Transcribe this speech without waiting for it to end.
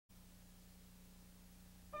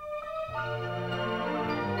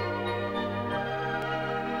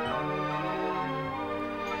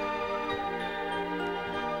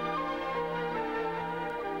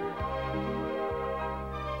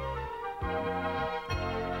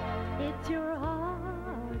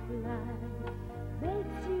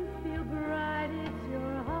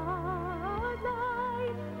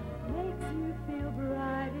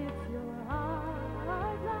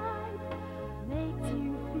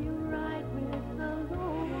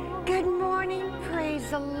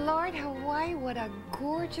Praise the Lord, Hawaii. What a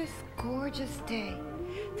gorgeous, gorgeous day.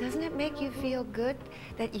 Doesn't it make you feel good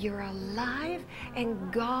that you're alive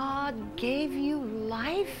and God gave you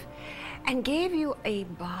life and gave you a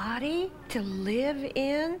body to live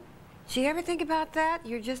in? Do you ever think about that?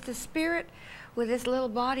 You're just a spirit with this little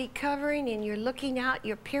body covering, and you're looking out,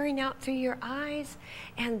 you're peering out through your eyes,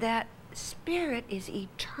 and that spirit is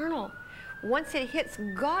eternal. Once it hits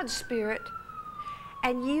God's spirit,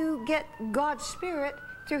 and you get God's Spirit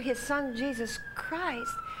through His Son, Jesus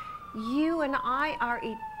Christ, you and I are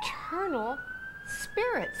eternal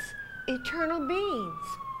spirits, eternal beings.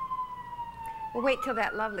 We'll wait till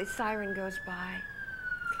that lovely siren goes by.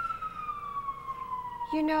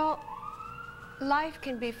 You know, life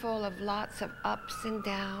can be full of lots of ups and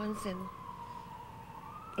downs and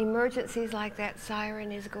emergencies like that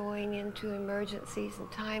siren is going into emergencies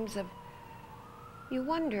and times of, you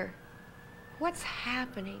wonder, what's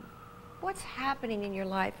happening? What's happening in your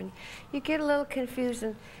life? And you get a little confused.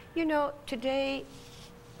 And you know, today,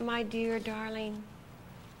 my dear, darling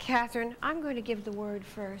Catherine, I'm going to give the word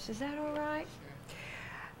first. Is that all right?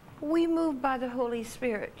 We move by the Holy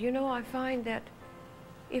Spirit. You know, I find that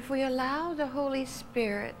if we allow the Holy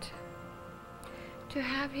Spirit to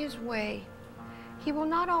have His way, He will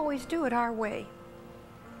not always do it our way.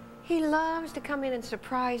 He loves to come in and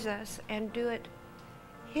surprise us and do it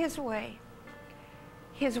His way.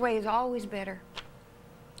 His way is always better.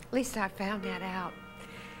 At least I found that out.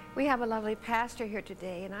 We have a lovely pastor here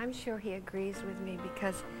today, and I'm sure he agrees with me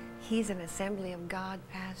because he's an Assembly of God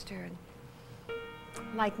pastor. And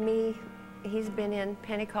like me, he's been in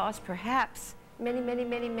Pentecost perhaps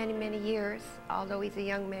many years, although he's a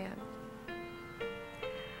young man.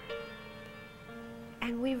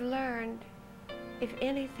 And we've learned, if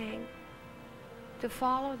anything, to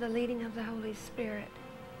follow the leading of the Holy Spirit.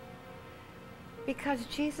 Because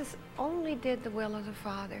Jesus only did the will of the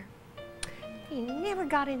Father. He never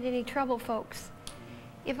got into any trouble, folks.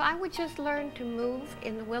 If I would just learn to move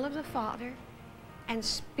in the will of the Father and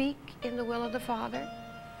speak in the will of the Father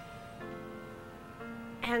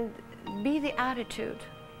and be the attitude,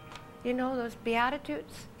 you know, those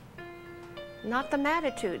beatitudes, not the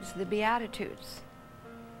matitudes, the beatitudes.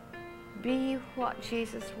 Be what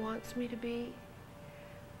Jesus wants me to be.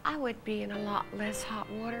 I would be in a lot less hot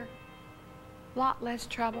water. Lot less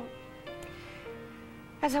trouble.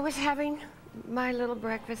 As I was having my little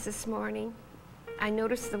breakfast this morning, I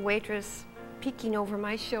noticed the waitress peeking over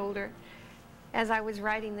my shoulder as I was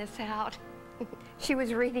writing this out. She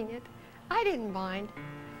was reading it. I didn't mind.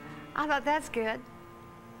 I thought, that's good.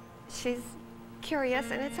 She's curious,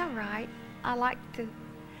 and it's all right. I like to,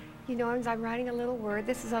 you know, as I'm writing a little word,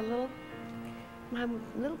 this is my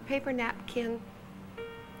little paper napkin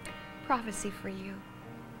prophecy for you.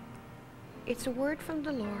 It's a word from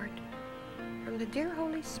the Lord, from the dear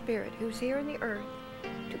Holy Spirit who's here in the earth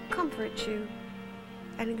to comfort you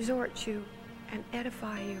and exhort you and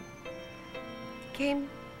edify you. It came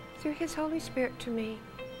through His Holy Spirit to me,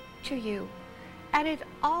 to you, and it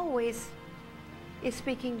always is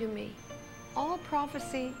speaking to me. All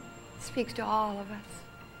prophecy speaks to all of us.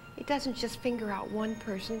 It doesn't just finger out one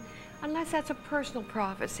person, unless that's a personal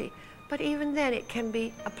prophecy, but even then it can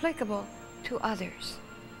be applicable to others.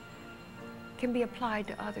 Can be applied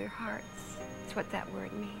to other hearts. That's what that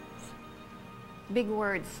word means. Big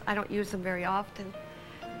words, I don't use them very often.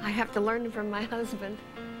 I have to learn them from my husband.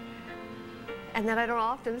 And then I don't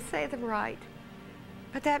often say them right.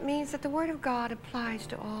 But that means that the Word of God applies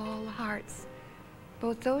to all hearts,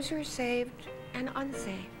 both those who are saved and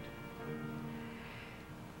unsaved.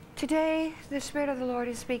 Today, the Spirit of the Lord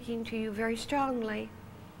is speaking to you very strongly.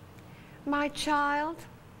 My child,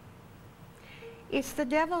 it's the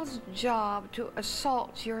devil's job to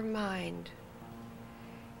assault your mind.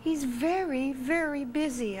 He's very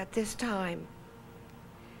busy at this time,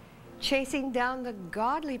 chasing down the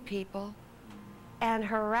godly people and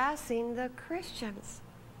harassing the Christians.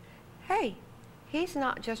 Hey, he's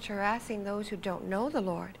not just harassing those who don't know the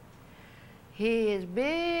Lord. He is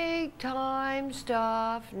big time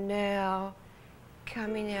stuff now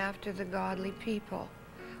coming after the godly people.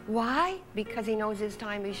 Why? Because he knows his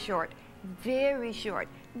time is short. Very short.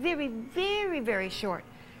 Very short.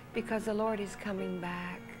 Because the Lord is coming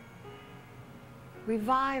back.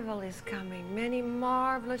 Revival is coming. Many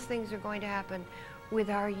marvelous things are going to happen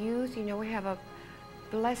with our youth. You know, we have a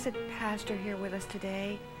blessed pastor here with us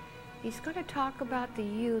today. He's going to talk about the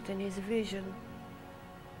youth and his vision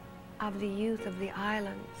of the youth of the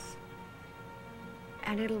islands.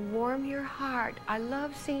 And it'll warm your heart. I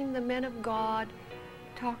love seeing the men of God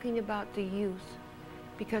talking about the youth,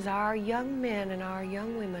 because our young men and our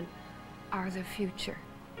young women are the future.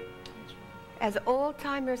 As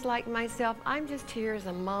old-timers like myself, I'm just here as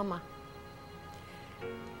a mama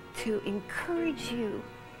to encourage you,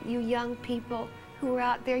 you young people who are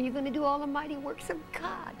out there. You're going to do all the mighty works of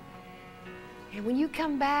God. And when you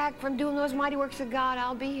come back from doing those mighty works of God,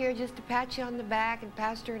 I'll be here just to pat you on the back, and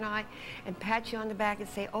Pastor and I, and pat you on the back and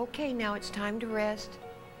say, okay, now it's time to rest.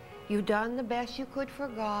 You've done the best you could for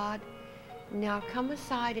God. Now come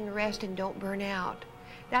aside and rest and don't burn out.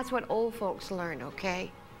 That's what old folks learn,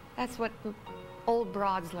 okay? That's what old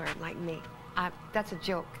broads learn, like me. That's a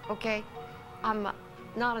joke, okay? I'm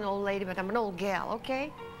not an old lady, but I'm an old gal,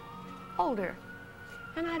 okay? Older.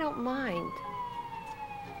 And I don't mind.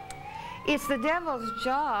 It's the devil's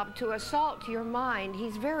job to assault your mind.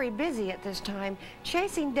 He's very busy at this time,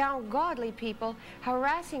 chasing down godly people,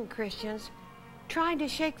 harassing Christians, trying to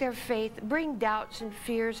shake their faith, bring doubts and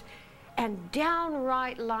fears, and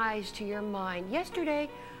downright lies to your mind. Yesterday,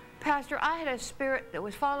 Pastor, I had a spirit that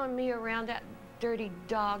was following me around, that dirty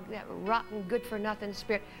dog, that rotten, good-for-nothing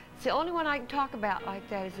spirit. It's the only one I can talk about like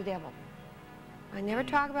that is the devil. I never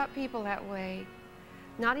talk about people that way,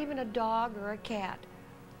 not even a dog or a cat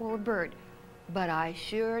or a bird. But I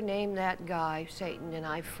sure name that guy Satan, and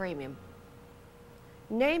I frame him.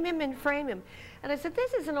 Name him and frame him. And I said,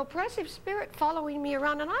 this is an oppressive spirit following me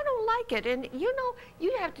around, and I don't like it. And you know,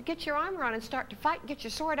 you have to get your armor on and start to fight and get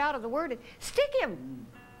your sword out of the word and stick him.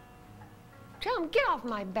 Tell him, get off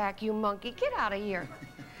my back, you monkey. Get out of here.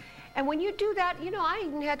 And when you do that, you know, I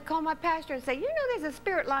even had to call my pastor and say, you know, there's a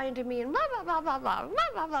spirit lying to me, and blah, blah, blah, blah, blah, blah,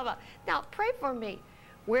 blah, blah, blah. Now, pray for me.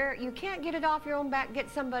 Where you can't get it off your own back, get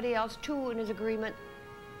somebody else, too, in his agreement,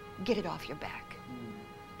 get it off your back.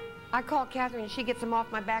 I call Catherine, and she gets them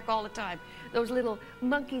off my back all the time. Those little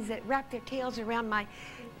monkeys that wrap their tails around my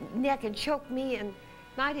neck and choke me, and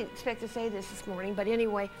I didn't expect to say this morning, but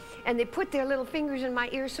anyway, and they put their little fingers in my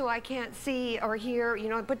ears so I can't see or hear, you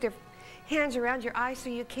know, and put their hands around your eyes so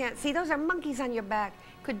you can't see. Those are monkeys on your back.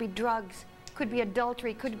 Could be drugs, could be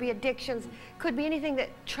adultery, could be addictions, could be anything that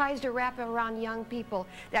tries to wrap around young people.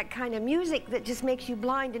 That kind of music that just makes you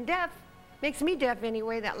blind and deaf, makes me deaf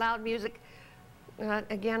anyway, that loud music.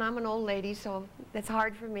 Again, I'm an old lady, so that's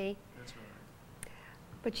hard for me. That's all right.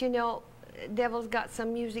 But you know, devil's got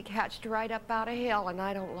some music hatched right up out of hell, and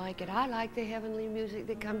I don't like it. I like the heavenly music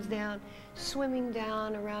that comes down, swimming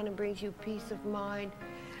down around and brings you peace of mind.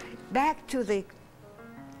 Back to the,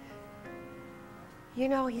 you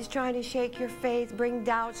know, he's trying to shake your faith, bring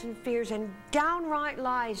doubts and fears and downright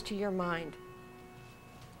lies to your mind.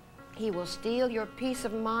 He will steal your peace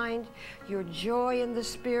of mind, your joy in the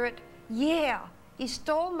spirit. Yeah, he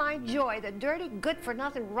stole my joy, the dirty,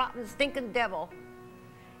 good-for-nothing, rotten, stinking devil.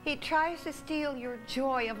 He tries to steal your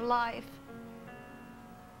joy of life.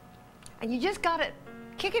 And you just got to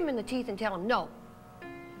kick him in the teeth and tell him no.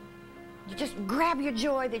 You just grab your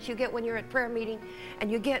joy that you get when you're at prayer meeting,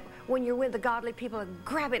 and you get when you're with the godly people, and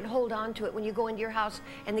grab it and hold on to it when you go into your house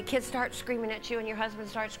and the kids start screaming at you and your husband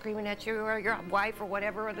starts screaming at you or your wife or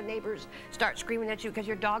whatever, or the neighbors start screaming at you because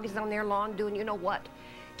your dog is on their lawn doing you know what.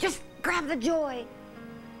 Just grab the joy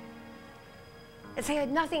and say,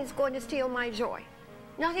 nothing's going to steal my joy.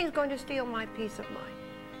 Nothing's going to steal my peace of mind.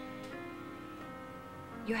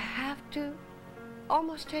 You have to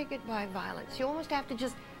almost take it by violence. You almost have to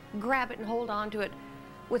just grab it and hold on to it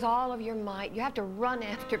with all of your might. You have to run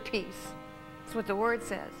after peace. That's what the word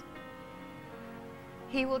says.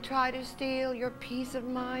 He will try to steal your peace of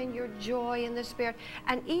mind, your joy in the spirit,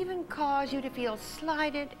 and even cause you to feel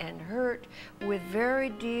slighted and hurt with very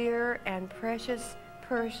dear and precious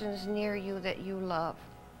persons near you that you love.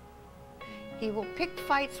 He will pick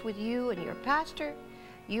fights with you and your pastor,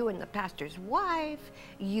 you and the pastor's wife,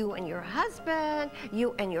 you and your husband,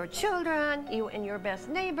 you and your children, you and your best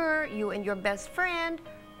neighbor, you and your best friend.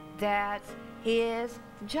 That's his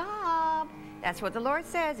job. That's what the Lord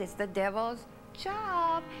says. It's the devil's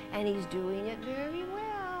job, and he's doing it very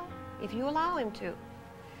well if you allow him to.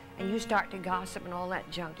 And you start to gossip and all that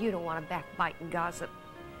junk. You don't want to backbite and gossip.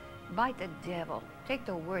 Bite the devil. Take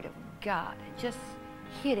the word of God and just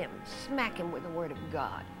hit him, smack him with the word of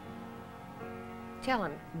God. Tell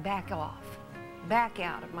him, back off, back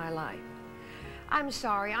out of my life. I'm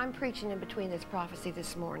sorry, I'm preaching in between this prophecy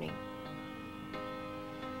this morning.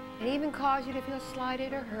 And even cause you to feel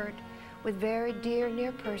slighted or hurt with very dear,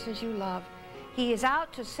 near persons you love. He is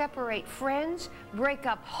out to separate friends, break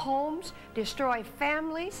up homes, destroy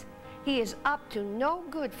families. He is up to no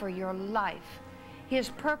good for your life. His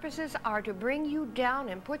purposes are to bring you down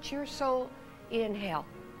and put your soul in hell.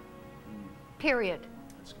 Period.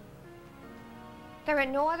 There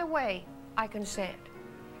ain't no other way I can say it.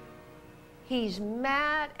 He's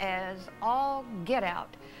mad as all get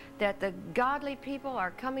out that the godly people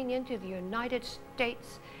are coming into the United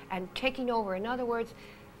States and taking over. In other words,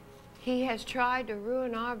 he has tried to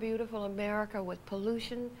ruin our beautiful America with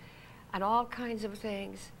pollution and all kinds of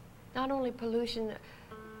things. Not only pollution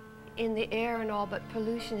in the air and all, but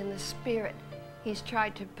pollution in the spirit. He's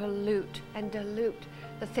tried to pollute and dilute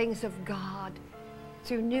the things of God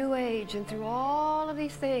through New Age and through all of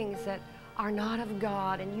these things that are not of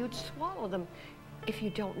God, and you'd swallow them if you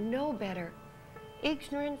don't know better.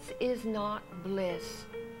 Ignorance is not bliss.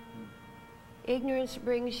 Ignorance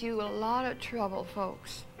brings you a lot of trouble,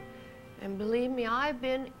 folks. And believe me, I've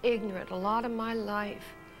been ignorant a lot of my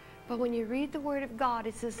life. But when you read the Word of God,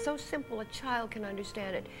 it's just so simple a child can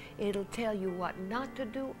understand it. It'll tell you what not to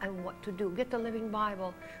do and what to do. Get the Living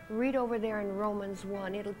Bible. Read over there in Romans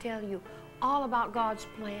 1. It'll tell you all about God's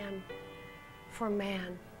plan for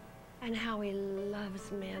man and how He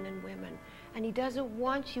loves men and women. And He doesn't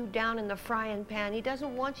want you down in the frying pan. He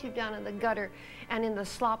doesn't want you down in the gutter and in the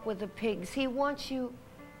slop with the pigs. He wants you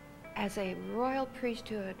as a royal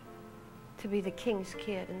priesthood to be the king's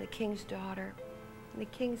kid and the king's daughter and the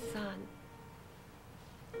king's son.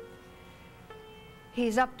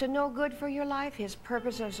 He's up to no good for your life. His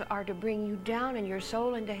purposes are to bring you down and your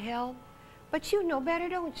soul into hell. But you know better,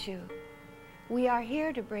 don't you? We are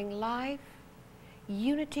here to bring life,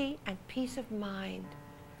 unity, and peace of mind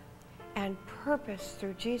and purpose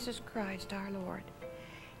through Jesus Christ our Lord.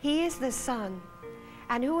 He is the Son,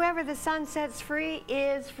 and whoever the Son sets free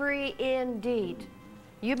is free indeed.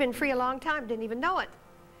 You've been free a long time, didn't even know it.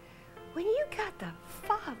 When you got the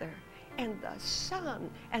Father and the Son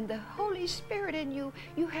and the Holy Spirit in you,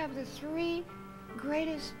 you have the three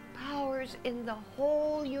greatest powers in the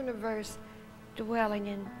whole universe dwelling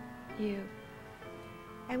in you.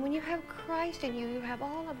 And when you have Christ in you, you have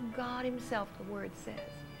all of God Himself, the Word says.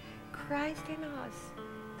 Christ in us,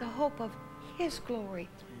 the hope of His glory,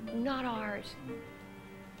 not ours.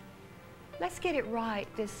 Let's get it right,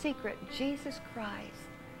 this secret, Jesus Christ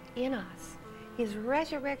in us, His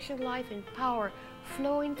resurrection life and power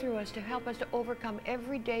flowing through us to help us to overcome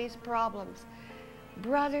every day's problems.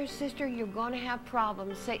 Brother, sister, you're going to have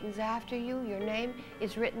problems. Satan's after you. Your name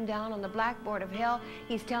is written down on the blackboard of hell.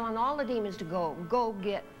 He's telling all the demons to go. Go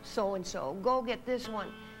get so-and-so. Go get this one.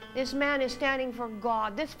 This man is standing for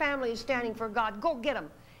God. This family is standing for God. Go get them.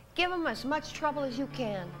 Give them as much trouble as you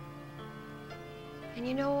can. And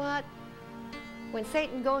you know what? When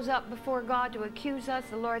Satan goes up before God to accuse us,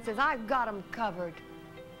 the Lord says, I've got them covered.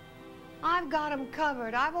 I've got them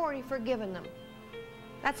covered. I've already forgiven them.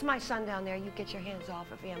 That's my son down there. You get your hands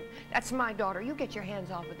off of him. That's my daughter. You get your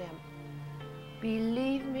hands off of them.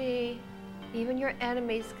 Believe me, even your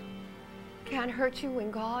enemies can't hurt you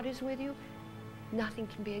when God is with you. Nothing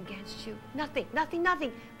can be against you. Nothing, nothing,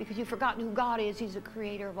 nothing. Because you've forgotten who God is. He's the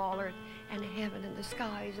creator of all earth and heaven and the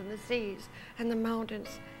skies and the seas and the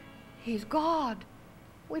mountains. He's God.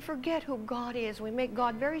 We forget who God is. We make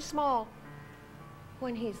God very small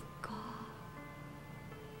when He's God.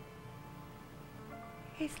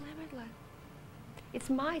 He's limitless. It's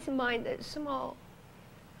my mind that's small.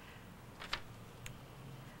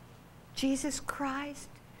 Jesus Christ,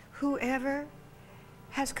 whoever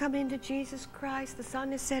has come into Jesus Christ, the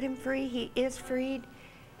Son has set him free. He is freed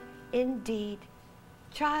indeed.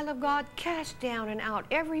 Child of God, cast down and out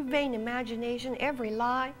every vain imagination, every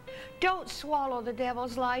lie. Don't swallow the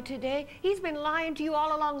devil's lie today. He's been lying to you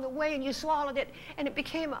all along the way, and you swallowed it, and it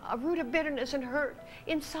became a root of bitterness and hurt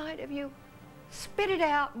inside of you. Spit it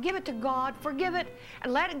out, give it to God, forgive it,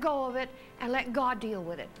 and let it go of it, and let God deal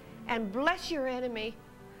with it. And bless your enemy,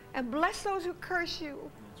 and bless those who curse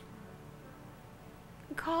you.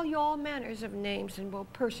 And call you all manners of names, and will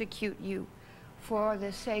persecute you for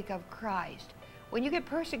the sake of Christ. When you get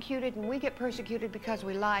persecuted, and we get persecuted because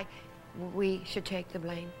we lie, we should take the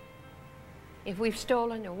blame. If we've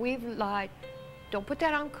stolen or we've lied, don't put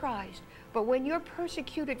that on Christ. But when you're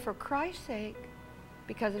persecuted for Christ's sake,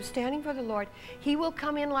 because of standing for the Lord, He will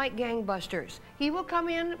come in like gangbusters. He will come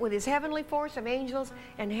in with His heavenly force of angels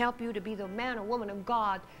and help you to be the man or woman of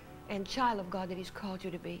God and child of God that He's called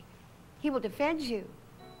you to be. He will defend you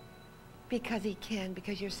because He can,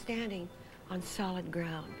 because you're standing on solid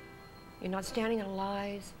ground. You're not standing on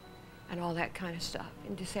lies and all that kind of stuff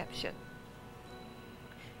and deception.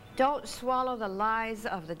 Don't swallow the lies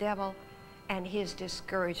of the devil and his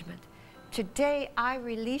discouragement. Today, I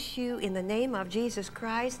release you in the name of Jesus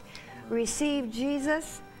Christ. Receive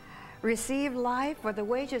Jesus. Receive life, for the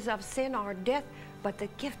wages of sin are death, but the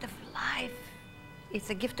gift of life,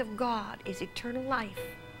 it's a gift of God, is eternal life.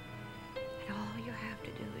 And all you have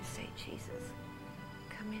to do is say, Jesus,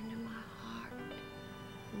 come into my heart.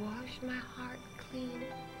 Wash my heart clean.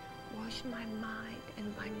 Wash my mind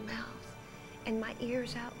and my mouth and my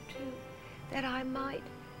ears out too, that I might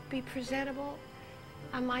be presentable.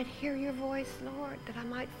 I might hear your voice, Lord, that I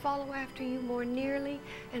might follow after you more nearly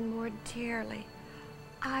and more dearly.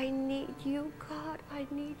 I need you, God. I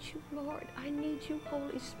need you, Lord. I need you,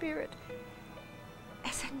 Holy Spirit,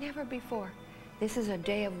 as never before. This is a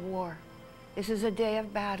day of war. This is a day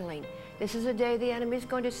of battling. This is a day the enemy is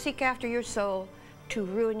going to seek after your soul to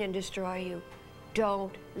ruin and destroy you.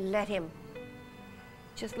 Don't let him.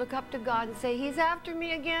 Just look up to God and say, he's after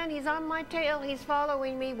me again. He's on my tail. He's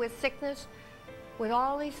following me with sickness, with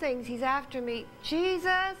all these things. He's after me.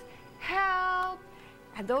 Jesus, help.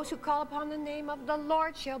 And those who call upon the name of the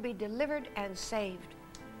Lord shall be delivered and saved.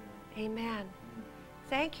 Amen.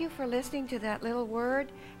 Thank you for listening to that little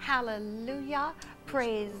word. Hallelujah.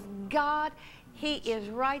 Praise God. He is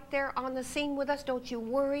right there on the scene with us. Don't you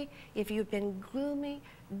worry if you've been gloomy,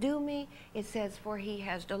 doomy. It says, for he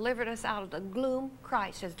has delivered us out of the gloom.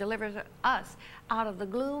 Christ has delivered us out of the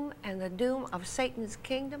gloom and the doom of Satan's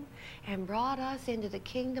kingdom and brought us into the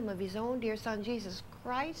kingdom of his own dear son, Jesus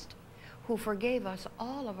Christ, who forgave us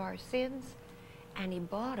all of our sins, and he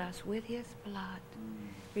bought us with his blood.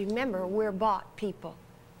 Remember, we're bought people.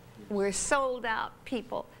 We're sold out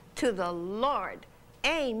people to the Lord.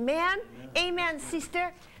 Amen. Amen,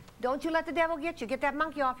 sister. Don't you let the devil get you. Get that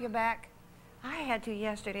monkey off your back. I had to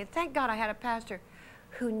yesterday. Thank God I had a pastor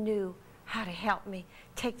who knew how to help me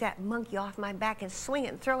take that monkey off my back and swing it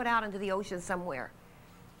and throw it out into the ocean somewhere.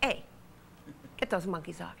 Hey, get those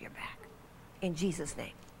monkeys off your back. In Jesus'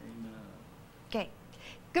 name. Amen. Okay.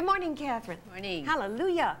 Good morning, Catherine. Morning.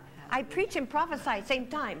 Hallelujah. I preach and prophesy at the same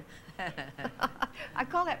time. I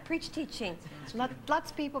call that preach teaching. Lots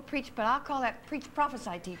of people preach, but I'll call that preach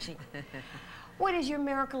prophesy teaching. What is your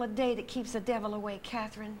miracle a day that keeps the devil away,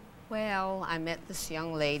 Catherine? Well, I met this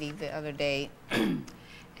young lady the other day,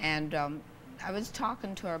 and I was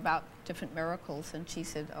talking to her about different miracles, and she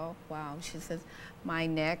said, oh, wow. She says, my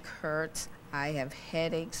neck hurts. I have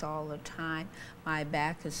headaches all the time. My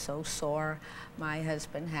back is so sore. My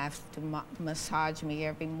husband has to massage me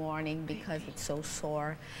every morning because it's so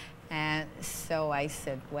sore. And so I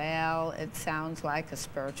said, well, it sounds like a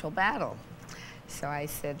spiritual battle. So I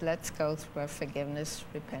said, let's go through a forgiveness,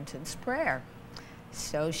 repentance prayer.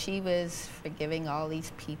 So she was forgiving all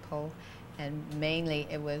these people, and mainly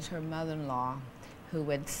it was her mother-in-law who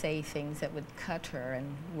would say things that would cut her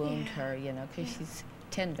and wound her, you know, because she's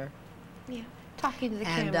tender. Yeah, talking to the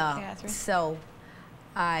camera, Catherine. So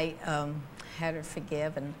I had her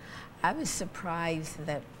forgive, and I was surprised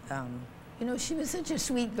that, you know, she was such a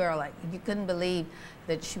sweet girl. Like, you couldn't believe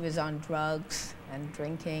that she was on drugs and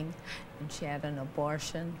drinking, and she had an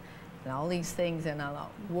abortion, and all these things, and I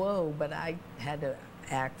thought, whoa, but I had to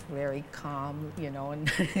act very calm, you know, and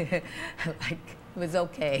like, it was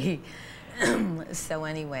okay. So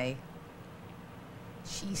anyway,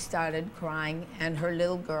 she started crying, and her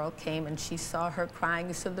little girl came, and she saw her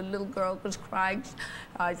crying, so the little girl was crying.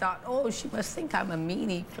 I thought, oh, she must think I'm a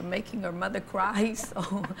meanie for making her mother cry,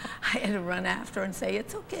 so I had to run after her and say,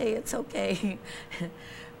 it's okay, it's okay.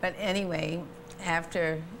 But anyway,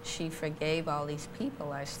 after she forgave all these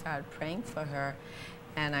people, I started praying for her,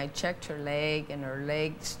 and I checked her leg, and her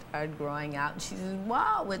leg started growing out, and she said,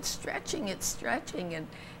 wow, it's stretching,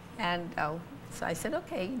 and so I said,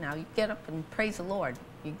 okay, now you get up and praise the Lord.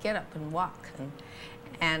 You get up and walk.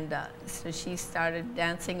 And so she started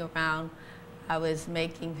dancing around. I was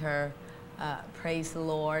making her praise the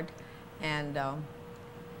Lord. And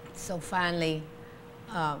so finally,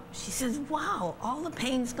 she says, wow, all the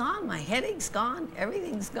pain's gone. My headache's gone.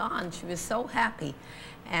 Everything's gone. She was so happy.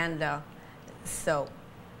 And so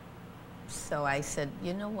I said,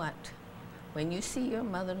 you know what? When you see your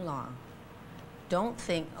mother-in-law, don't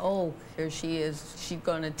think, oh, here she is, she's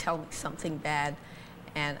going to tell me something bad.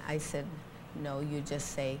 And I said, no, you just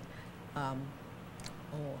say, oh,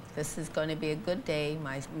 this is going to be a good day.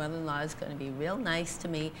 My mother-in-law is going to be real nice to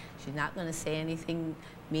me. She's not going to say anything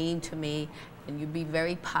mean to me. And you be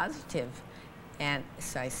very positive. And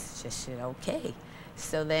so I just said, okay.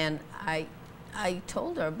 So then I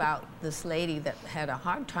told her about this lady that had a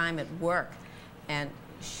hard time at work. And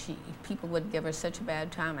people would give her such a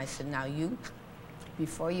bad time. I said, now you,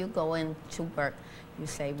 before you go into work, you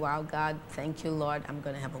say, wow, God, thank you, Lord. I'm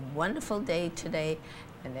going to have a wonderful day today,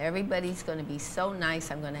 and everybody's going to be so nice.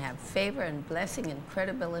 I'm going to have favor and blessing and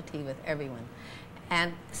credibility with everyone.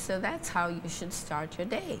 And so that's how you should start your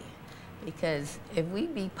day. Because if we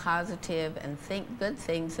be positive and think good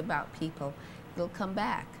things about people, it'll come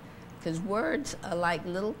back. Because words are like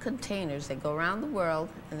little containers. They go around the world,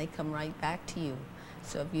 and they come right back to you.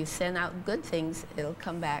 So if you send out good things, it'll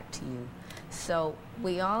come back to you. So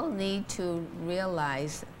we all need to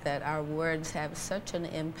realize that our words have such an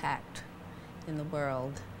impact in the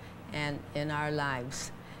world and in our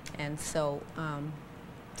lives. And so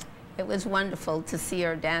it was wonderful to see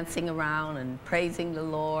her dancing around and praising the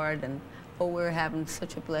Lord, and oh, we're having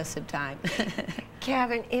such a blessed time.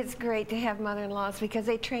 Catherine, it's great to have mother-in-laws because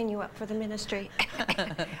they train you up for the ministry.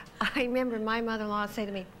 I remember my mother-in-law say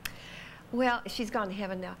to me, well, she's gone to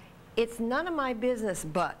heaven now, it's none of my business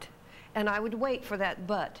but. And I would wait for that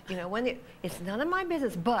but. You know, when it's none of my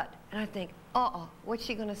business but. And I think, uh-oh, what's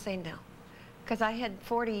she going to say now? Because I had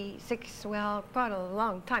 46, well, quite a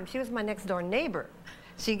long time. She was my next door neighbor.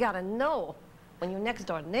 So you got to know when you're next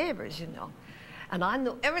door neighbors, you know. And I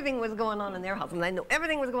knew everything was going on in their house, and I knew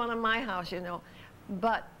everything was going on in my house, you know.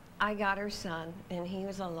 But I got her son, and he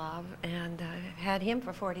was a love, and had him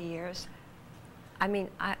for 40 years. I mean,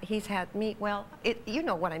 he's had me, well, you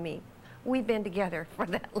know what I mean. We've been together for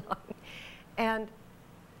that long. And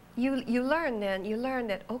you learn then, you learn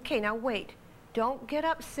that, okay, now wait, don't get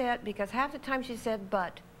upset, because half the time she said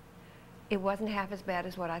but, it wasn't half as bad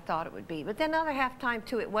as what I thought it would be. But then other half time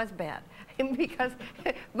too, it was bad. Because,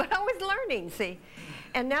 but I was learning, see.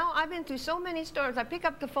 And now I've been through so many storms. I pick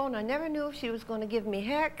up the phone, I never knew if she was going to give me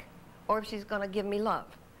heck or if she's going to give me love.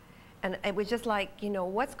 And it was just like, you know,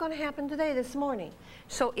 what's going to happen today, this morning?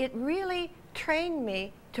 So it really trained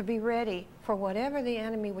me to be ready for whatever the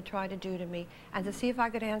enemy would try to do to me, and to see if I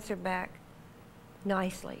could answer back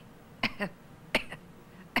nicely.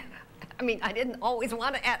 I mean, I didn't always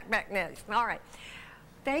want to act back nice. All right.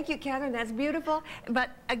 Thank you, Catherine. That's beautiful.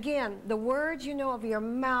 But again, the words, you know, of your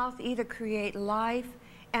mouth either create life,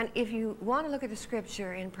 and if you want to look at the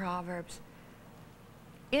scripture in Proverbs,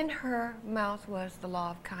 in her mouth was the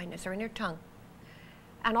law of kindness, or in her tongue.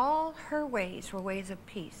 And all her ways were ways of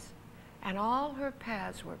peace. And all her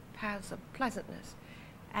paths were paths of pleasantness.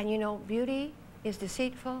 And you know, beauty is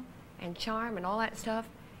deceitful, and charm and all that stuff.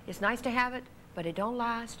 It's nice to have it, but it don't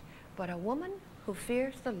last. But a woman who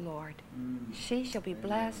fears the Lord, she shall be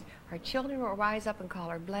blessed. Her children will rise up and call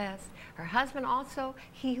her blessed. Her husband also,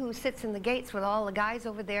 he who sits in the gates with all the guys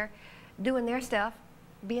over there doing their stuff,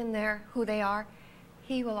 being there who they are,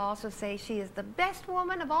 he will also say she is the best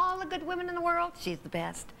woman of all the good women in the world. She's the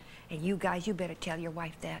best. And you guys, you better tell your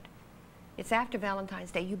wife that. It's after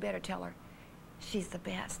Valentine's Day. You better tell her she's the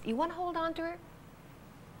best. You want to hold on to her?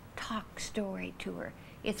 Talk story to her.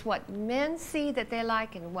 It's what men see that they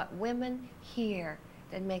like and what women hear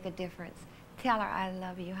that make a difference. Tell her, I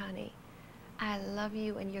love you, honey. I love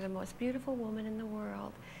you, and you're the most beautiful woman in the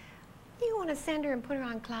world. You want to send her and put her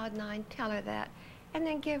on cloud 9, tell her that. And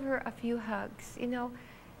then give her a few hugs. You know,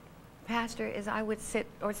 Pastor, as I would sit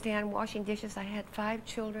or stand washing dishes, I had 5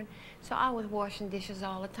 children, so I was washing dishes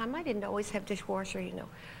all the time. I didn't always have dishwasher, you know.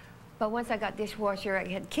 But once I got dishwasher, I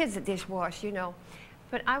had kids that dishwash, you know.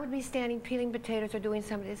 But I would be standing peeling potatoes or doing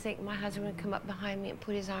something to think my husband would come up behind me and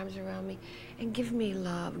put his arms around me and give me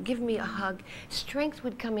love, give me a hug. Strength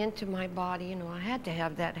would come into my body, you know. I had to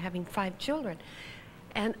have that, having 5 children.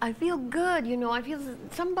 And I feel good, you know, I feel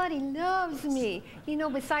somebody loves me, you know,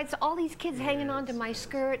 besides all these kids hanging onto my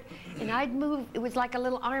skirt. And I'd move, it was like a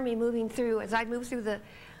little army moving through, as I'd move through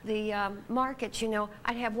the markets, you know.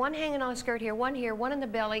 I'd have one hanging on a skirt here, one in the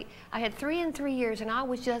belly. I had 3 in 3 years, and I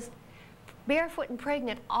was just barefoot and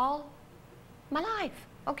pregnant all my life,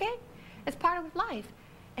 okay? It's part of life.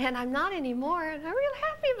 And I'm not anymore, and I'm real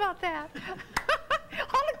happy about that.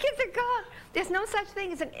 All the kids are gone. There's no such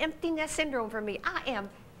thing as an empty nest syndrome for me. I am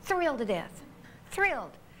thrilled to death,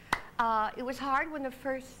 thrilled. It was hard when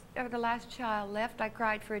the last child left. I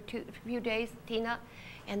cried for a few days, Tina,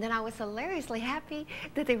 and then I was hilariously happy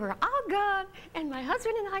that they were all gone, and my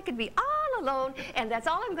husband and I could be all alone, and that's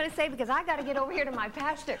all I'm going to say, because I got to get over here to my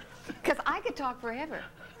pastor, because I could talk forever.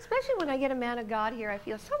 Especially when I get a man of God here, I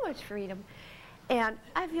feel so much freedom. And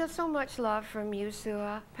I feel so much love from you,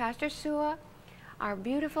 Sua. Pastor Sua, our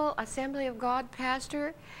beautiful Assembly of God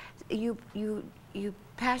pastor. You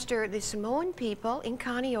pastor the Samoan people in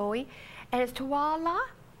Kaneohe, and it's Tauala.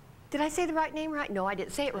 Did I say the right name right? No, I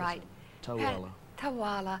didn't say it right. Tauala.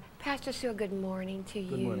 Tauala. Pastor Sua, good morning to you.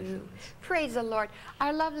 Good morning. Praise the Lord.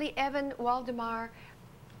 Our lovely Evan Waldemar.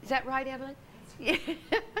 Is that right, Evelyn?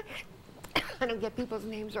 I don't get people's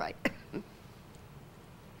names right.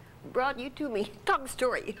 Brought you to me. Talk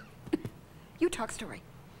story. You talk story.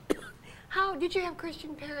 How did you have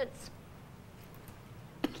Christian parents?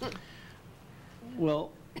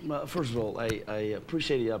 Well, first of all, I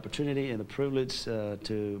appreciate the opportunity and the privilege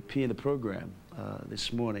to be in the program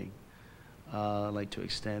this morning. I'd like to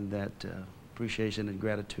extend that appreciation and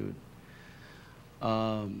gratitude.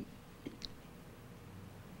 I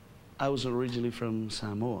was originally from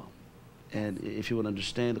Samoa, And if you want to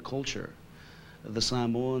understand the culture, the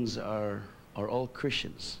Samoans are all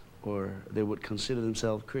Christians, or they would consider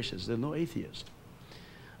themselves Christians. They're no atheists.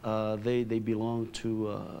 They belong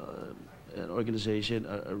to an organization,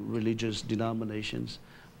 religious denominations,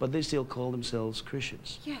 but they still call themselves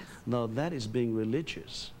Christians. Yes. Now that is being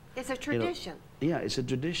religious. It's a tradition. Yeah, it's a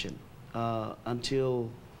tradition. Until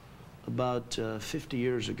about 50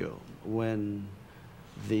 years ago, when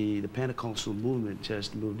the Pentecostal movement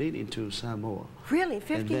just moved into Samoa. Really,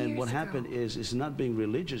 50 years ago? And then what happened is it's not being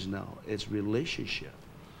religious now, it's relationship.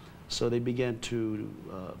 So they began to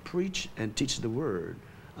preach and teach the word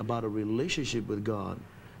about a relationship with God,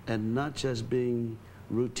 and not just being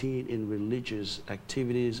routine in religious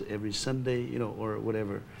activities every Sunday, you know, or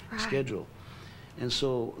whatever schedule. And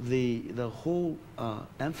so the whole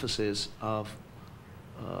emphasis of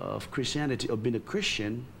Christianity, of being a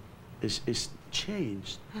Christian, is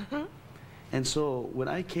changed. And so when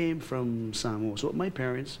I came from Samoa, so my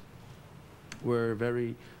parents were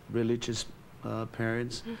very religious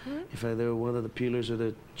parents. In fact, they were one of the pillars of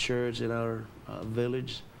the church in our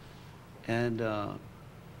village. And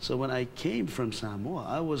so when I came from Samoa,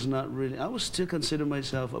 I was still consider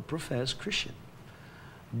myself a professed Christian,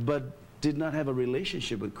 but did not have a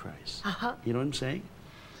relationship with Christ. You know what I'm saying?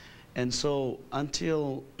 And so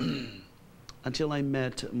until I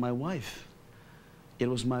met my wife, it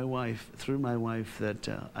was through my wife, that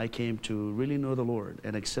I came to really know the Lord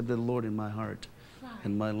and accepted the Lord in my heart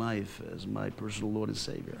and my life as my personal Lord and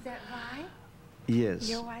Savior. Is that right? Yes.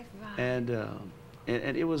 Your wife, right?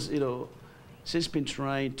 And it was, you know, she's been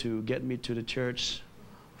trying to get me to the church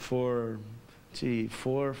for,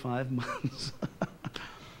 4 or 5 months.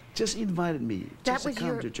 Just invited me just to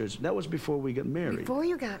come to church. That was before we got married. Before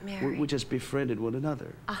you got married. We just befriended one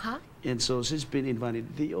another. And so she's been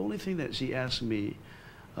invited. The only thing that she asked me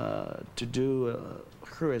to do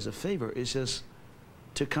her as a favor is just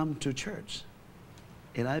to come to church.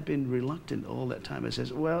 And I've been reluctant all that time. I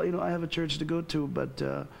says, well, you know, I have a church to go to, but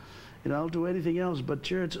you know, I'll do anything else but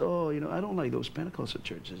church. Oh, you know, I don't like those Pentecostal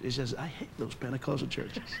churches. It says, I hate those Pentecostal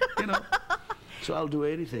churches, you know. So I'll do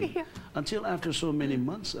anything. Until after so many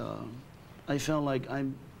months, I felt like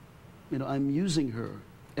I'm using her.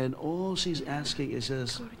 And all she's asking is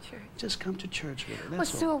just come to church with her.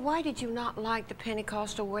 That's well, Sue, why did you not like the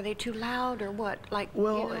Pentecostal? Were they too loud or what? Like,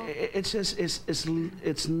 well, you know? it's just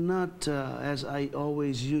it's not as I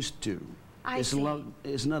always used to. It's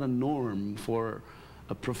not a norm for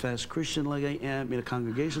a professed Christian like I am in a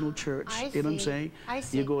congregational church. You know what I'm saying? I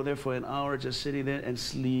see. You go there for an hour, just sitting there and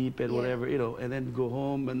sleep and whatever, you know, and then go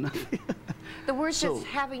home and nothing. The word says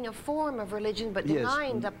having a form of religion, but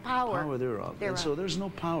denying the power thereof. And so there's no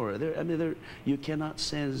power there. I mean, you cannot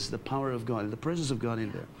sense the power of God, the presence of God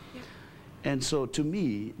in there. And so to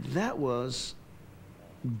me, that was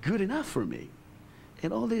good enough for me.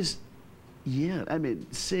 And all this, I mean,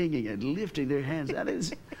 singing and lifting their hands, that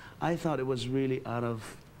is, I thought it was really out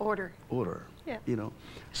of order. You know.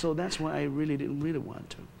 So that's why I really didn't want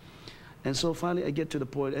to. And so finally I get to the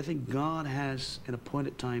point, I think God has an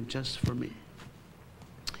appointed time just for me.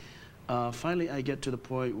 Finally I get to the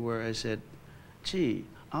point where I said, gee,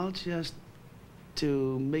 I'll just,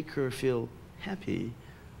 to make her feel happy,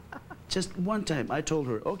 just one time. I told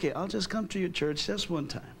her, okay, I'll just come to your church just one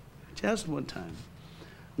time.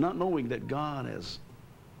 Not knowing that God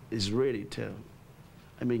is ready to,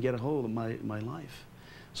 get a hold of my life.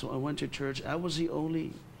 So I went to church. I was the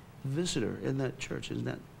only visitor in that church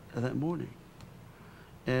that morning.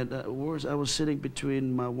 And I was sitting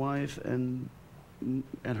between my wife and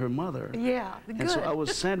her mother. Yeah, good. And so I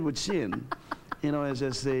was sandwiched in, you know,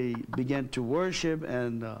 as they began to worship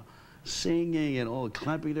and singing and all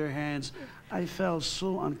clapping their hands. I felt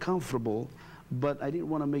so uncomfortable, but I didn't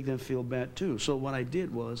want to make them feel bad too. So what I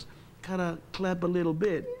did was kind of clap a little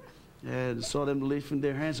bit. And saw them lifting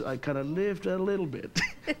their hands. I kind of lifted a little bit,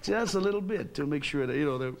 just a little bit, to make sure that, you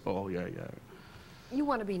know, they're, oh, yeah. You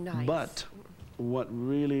want to be nice. But what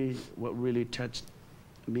really touched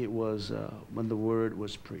me was when the word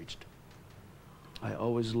was preached. I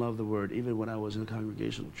always loved the word, even when I was in a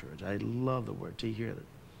congregational church. I loved the word, to hear it.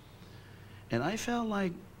 And I felt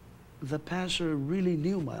like the pastor really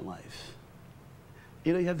knew my life.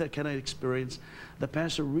 You know, you have that kind of experience. The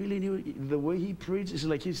pastor really knew the way he preached. It's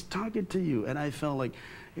like he's talking to you. And I felt like,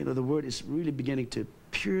 you know, the word is really beginning to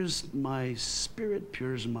pierce my spirit,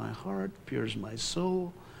 pierce my heart, pierce my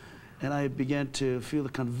soul. And I began to feel the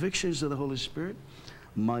convictions of the Holy Spirit.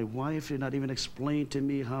 My wife did not even explain to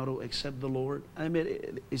me how to accept the Lord. I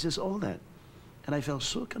mean, it's just all that. And I felt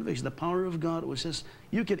so conviction. The power of God was just,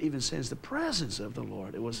 you could even sense the presence of the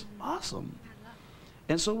Lord. It was awesome.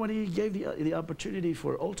 And so when he gave the opportunity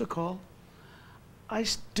for altar call, I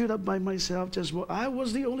stood up by myself. I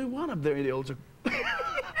was the only one up there in the altar.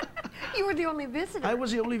 You were the only visitor. I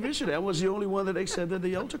was the only visitor. I was the only one that accepted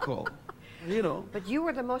the altar call. You know. But you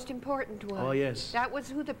were the most important one. Oh, yes. That was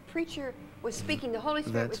who the preacher was speaking. The Holy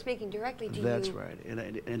Spirit was speaking directly to you. That's right.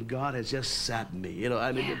 And God has just sat me. You know,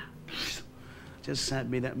 I mean, just sat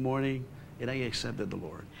me that morning, and I accepted the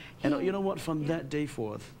Lord. And you know what? From that day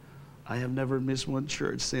forth, I have never missed one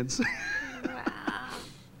church since. Wow.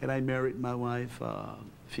 And I married my wife a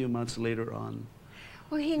few months later on.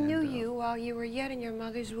 Well, he knew you while you were yet in your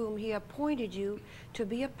mother's womb. He appointed you to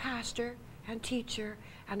be a pastor and teacher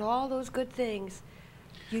and all those good things.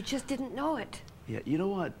 You just didn't know it. Yeah, you know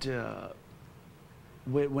what?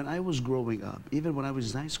 When I was growing up, even when I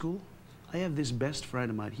was in high school, I have this best friend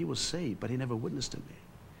of mine. He was saved, but he never witnessed to me.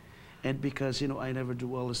 And because, you know, I never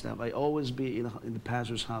do all this stuff, I always be in the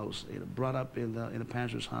pastor's house, you know, brought up in the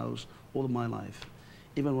pastor's house all of my life,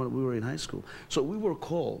 even when we were in high school. So we were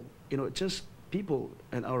called, you know, just people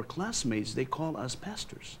and our classmates, they call us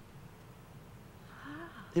pastors.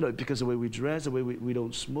 You know, because the way we dress, the way we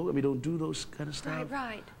don't smoke, we don't do those kind of stuff. Right,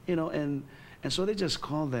 right. You know, and so they just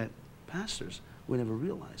call that pastors. We never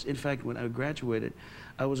realized. In fact, when I graduated,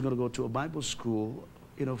 I was going to go to a Bible school,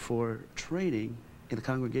 you know, for training in the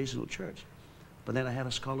Congregational Church. But then I had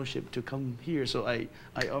a scholarship to come here, so I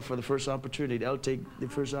offer the first opportunity. I'll take the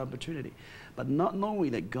first opportunity. But not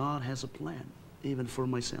knowing that God has a plan, even for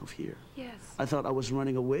myself here. Yes. I thought I was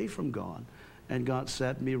running away from God, and God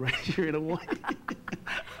sat me right here in Hawaii.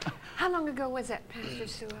 How long ago was that, Pastor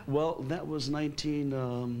Sua? Well, that was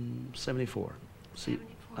 1974. See,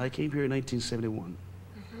 I came here in 1971.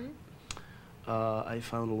 I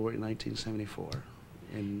found the Lord in 1974,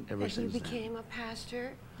 and ever since you became a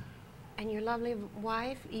pastor, and your lovely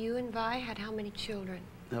wife, you and Vi, had how many children?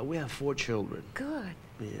 We have 4 children. Good.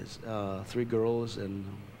 Yes, 3 girls, and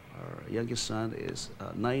our youngest son is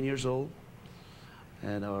 9 years old,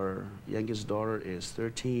 and our youngest daughter is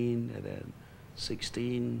 13, and then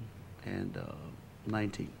 16, and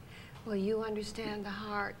 19. Well, you understand the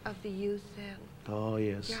heart of the youth then. Oh,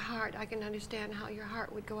 yes. Your heart, I can understand how your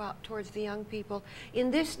heart would go out towards the young people. In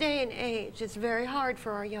this day and age, it's very hard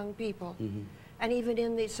for our young people. And even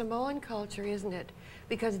in the Samoan culture, isn't it?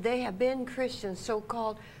 Because they have been Christians,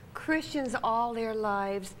 so-called Christians all their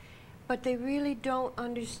lives, but they really don't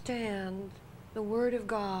understand the Word of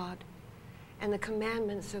God and the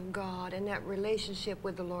commandments of God and that relationship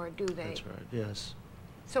with the Lord, do they? That's right, yes.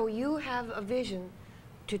 So you have a vision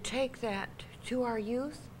to take that to our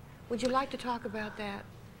youth. Would you like to talk about that?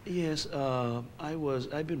 Yes,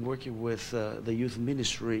 I've been working with the youth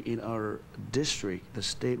ministry in our district, the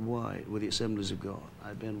statewide, with the Assemblies of God.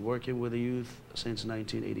 I've been working with the youth since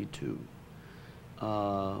 1982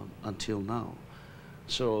 until now.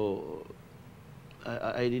 So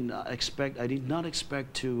I did not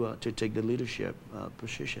expect to take the leadership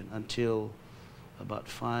position until about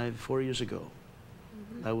 4 years ago.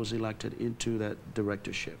 I was elected into that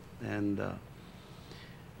directorship, and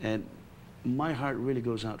my heart really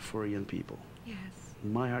goes out for young people. Yes.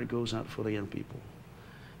 My heart goes out for the young people,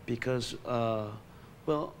 because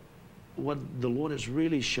well, what the Lord has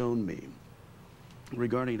really shown me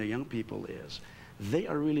regarding the young people is they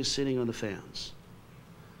are really sitting on the fence,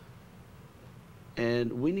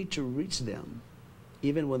 and we need to reach them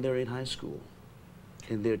even when they're in high school,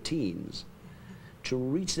 in their teens, to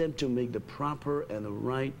reach them to make the proper and the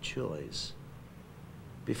right choice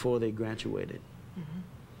before they graduated.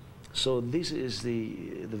 So this is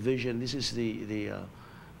the vision. This is the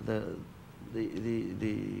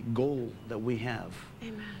goal that we have.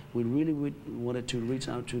 Amen. We really wanted to reach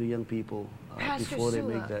out to the young people before they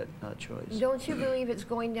make that choice. Don't you believe it's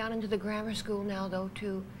going down into the grammar school now, though,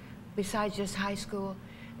 too, besides just high school,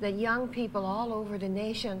 that young people all over the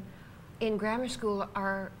nation in grammar school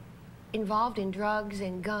are involved in drugs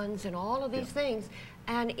and guns and all of these things,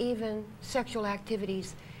 and even sexual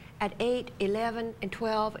activities at 8, 11, and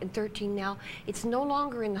 12, and 13 now. It's no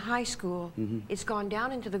longer in the high school. It's gone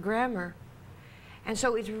down into the grammar. And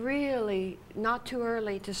so it's really not too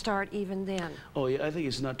early to start even then. Oh, yeah, I think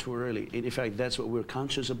it's not too early. In fact, that's what we're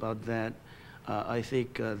conscious about that. I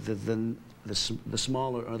think the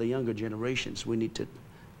smaller or the younger generations, we need to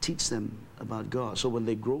teach them about God. So when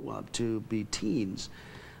they grow up to be teens,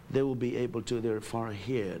 they will be able to, they're far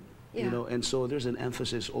ahead, you know, and so there's an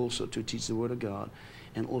emphasis also to teach the Word of God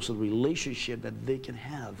and also the relationship that they can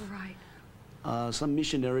have. Right. Some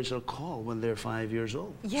missionaries are called when they're 5 years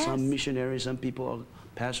old. Yes. Some missionaries, some people,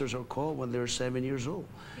 pastors are called when they're 7 years old.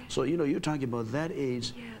 Yes. So, you know, you're talking about that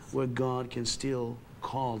age where God can still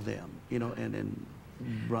call them, you know, and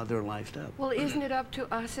brought their life up. Well, isn't it up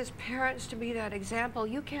to us as parents to be that example?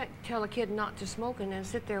 You can't tell a kid not to smoke and then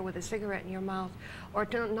sit there with a cigarette in your mouth, or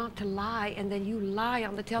not to lie, and then you lie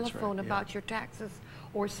on the telephone about your taxes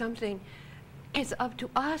or something. It's up to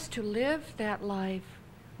us to live that life,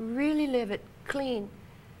 really live it clean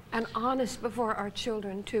and honest before our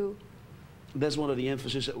children too. That's one of the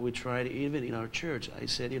emphasis that we tried even in our church. I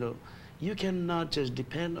said, you know, you cannot just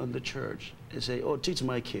depend on the church and say, oh, teach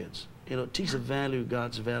my kids. You know, teach the value,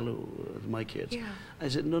 God's value to my kids. Yeah. I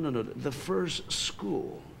said, no, no, no. The first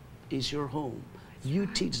school is your home. You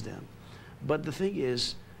teach them. But the thing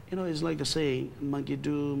is, you know, it's like the saying, monkey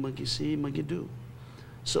do, monkey see, monkey do.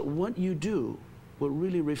 So what you do will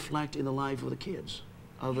really reflect in the life of the kids,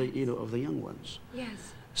 of the, you know, of the young ones.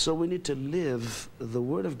 Yes. So we need to live the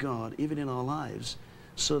Word of God even in our lives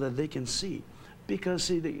so that they can see. Because,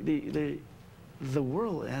 see, the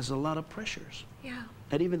world has a lot of pressures. Yeah.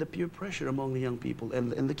 And even the peer pressure among the young people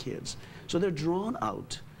and the kids. So they're drawn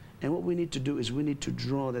out. And what we need to do is we need to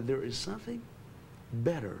draw that there is something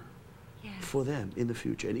better for them in the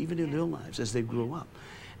future and even in their lives as they grow up.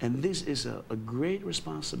 And this is a great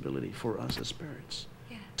responsibility for us as parents.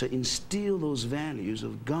 To instill those values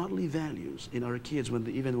of godly values in our kids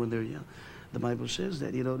even when they're young. The Bible says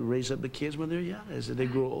that, you know, raise up the kids when they're young. As they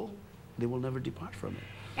grow old, they will never depart from it.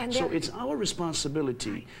 And so it's our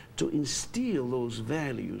responsibility to instill those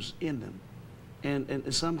values in them.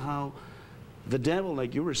 And somehow the devil,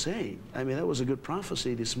 like you were saying, I mean, that was a good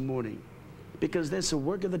prophecy this morning. Because that's the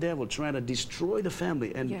work of the devil, trying to destroy the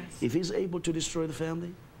family. And if he's able to destroy the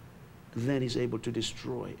family, then he's able to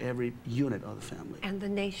destroy every unit of the family. And the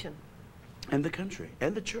nation. And the country.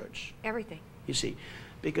 And the church. Everything. You see,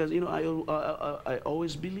 because, you know, I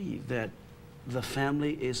always believe that the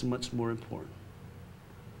family is much more important.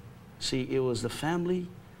 See, it was the family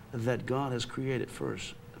that God has created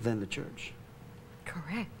first, then the church.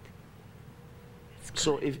 Correct.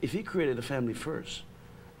 So if he created the family first,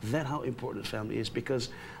 that's how important the family is, because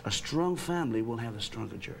a strong family will have a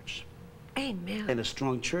stronger church. Amen. And a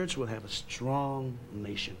strong church will have a strong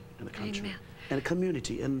nation in the country. Amen. And a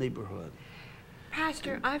community and neighborhood.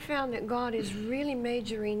 Pastor, I found that God is really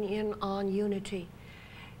majoring in on unity.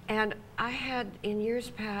 And I had, in years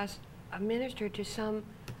past, ministered to some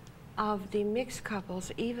of the mixed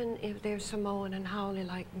couples, even if they're Samoan and Haole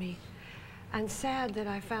like me. And sad that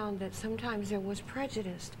I found that sometimes there was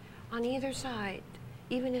prejudice on either side,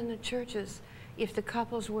 even in the churches, if the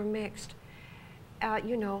couples were mixed,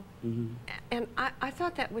 you know. And I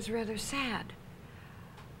thought that was rather sad.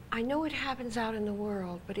 I know it happens out in the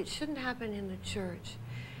world, but it shouldn't happen in the church.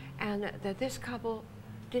 And that this couple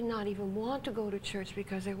did not even want to go to church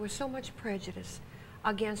because there was so much prejudice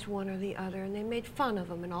against one or the other, and they made fun of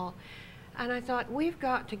them and all. And I thought, we've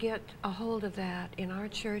got to get a hold of that in our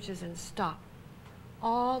churches and stop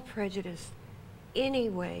all prejudice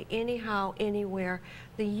anyway, anyhow, anywhere.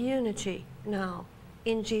 The unity now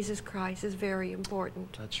in Jesus Christ is very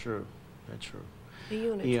important. That's true. That's true. The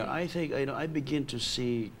unity. Yeah, I think, you know, I begin to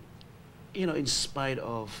see, you know, in spite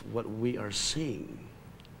of what we are seeing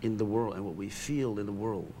in the world and what we feel in the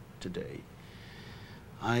world today,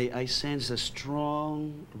 I sense a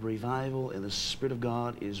strong revival, and the Spirit of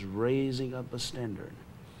God is raising up a standard,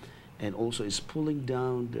 and also is pulling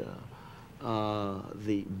down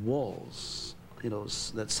the walls, you know,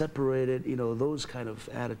 that separated, you know, those kind of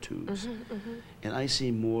attitudes. And I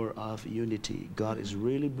see more of unity. God is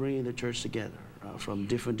really bringing the church together from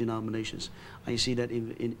different denominations. I see that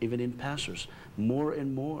even in pastors. More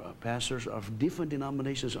and more pastors of different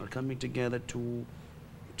denominations are coming together to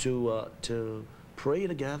pray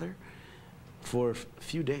together for a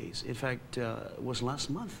few days. In fact, it was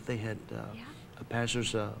last month they had a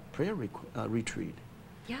pastor's prayer retreat.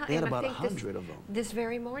 Yeah, they had and about I think 100 of them. This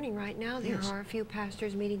very morning, right now, there are a few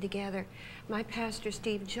pastors meeting together. My pastor,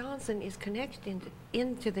 Steve Johnson, is connected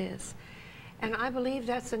into this. And I believe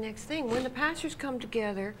that's the next thing. When the pastors come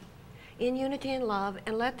together in unity and love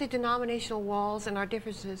and let the denominational walls and our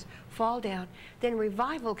differences fall down, then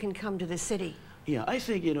revival can come to the city. Yeah, I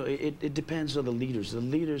think, you know, it depends on the leaders. The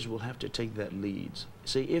leaders will have to take that lead.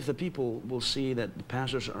 See, if the people will see that the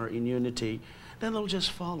pastors are in unity, then they'll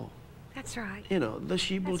just follow. That's right. You know, the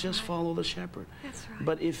sheep will just follow the shepherd. That's right.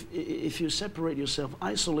 But if you separate yourself,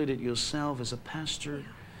 isolated yourself as a pastor,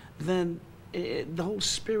 then the whole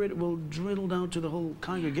Spirit will drill down to the whole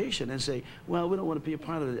congregation and say, well, we don't want to be a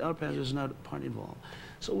part of it. Our pastor is not a part involved.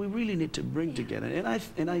 So we really need to bring together.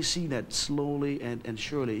 And I see that slowly and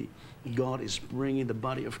surely God is bringing the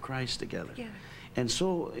body of Christ together. And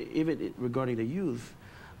so even regarding the youth,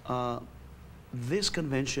 this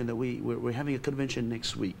convention that we're having a convention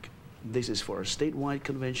next week. This is for a statewide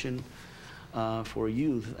convention. for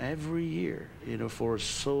youth every year, you know, for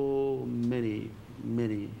so many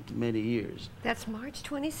years. That's March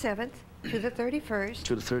 27th to the 31st.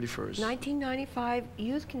 To the 31st. 1995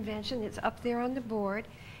 Youth Convention. It's up there on the board.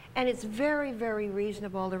 And it's very, very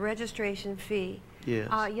reasonable, the registration fee. Yes.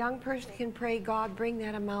 A young person can pray, God, bring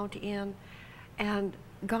that amount in. And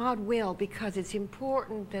God will, because it's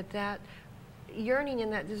important that that yearning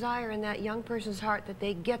and that desire in that young person's heart that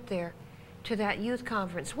they get there to that youth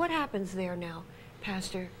conference. What happens there now,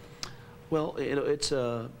 Pastor? Well, you know, it's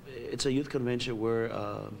a youth convention where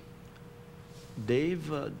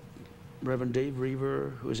Reverend Dave Reaver,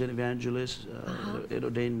 who is an evangelist, an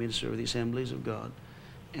ordained minister of the Assemblies of God,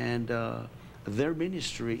 and their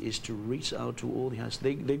ministry is to reach out to all the high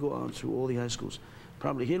schools. They go out to all the high schools.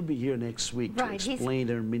 Probably he'll be here next week to explain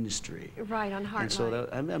their ministry. Right, on HeartLight. And so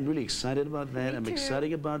I'm really excited about that. I'm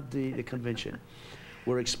excited about the convention.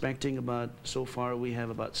 We're expecting about, so far we have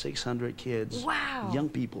about 600 kids, young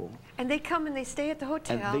people. And they come and they stay at the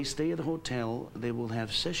hotel. And they stay at the hotel. They will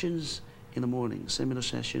have sessions in the morning, seminar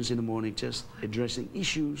sessions in the morning, just addressing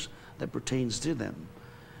issues that pertains to them.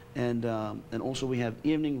 And also we have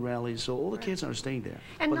evening rallies, so all the kids are staying there.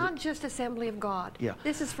 And not just Assembly of God. Yeah.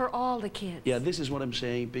 This is for all the kids. Yeah, this is what I'm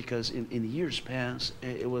saying, because in years past,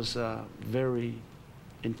 it was very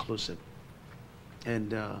inclusive.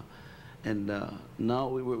 And now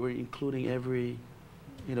we're including every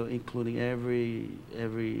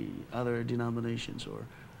other denominations or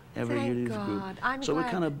every youth group. So we're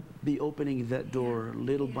kind of be opening that door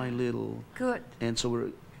little by little. Good. And so we're,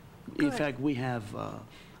 in fact, we have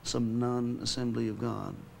some non-Assembly of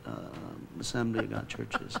God,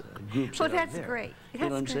 churches, groups. Well, that that's are there. great. You know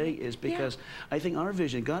what I'm saying? Is because I think our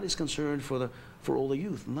vision, God is concerned for all the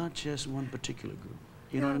youth, not just one particular group.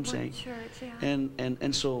 You know what I'm saying? Church, yeah.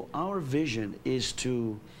 And so our vision is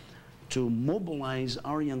to mobilize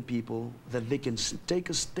our young people that they can take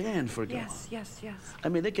a stand for God. Yes. I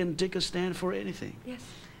mean, they can take a stand for anything. Yes.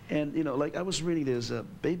 And you know, like I was reading this,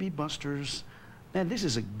 Baby Busters. Man, this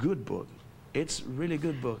is a good book. It's a really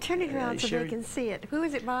good book. Turn it around so they can see it. Who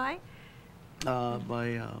is it by?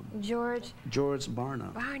 By George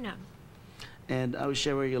Barnum. Barnum. And I was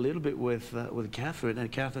sharing a little bit with Catherine,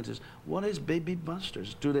 and Catherine says, "What is Baby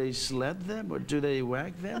Busters? Do they slap them, or do they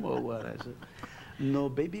whack them, or what?" I said, "No,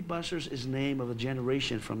 Baby Busters is the name of a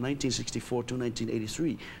generation from 1964 to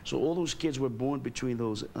 1983. So all those kids were born between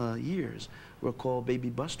those years were called Baby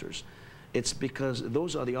Busters. It's because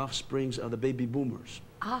those are the offsprings of the baby boomers."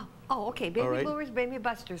 Okay. Baby boomers, baby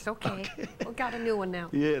busters. Okay. We got a new one now.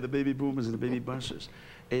 Yeah, the baby boomers and the baby busters.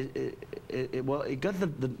 Well, it got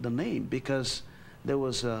the name because there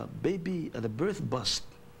was a the birth bust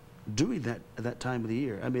during that time of the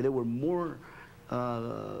year. I mean, there were more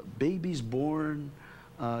babies born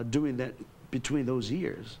between those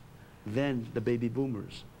years than the baby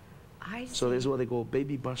boomers. I see. So that's what they call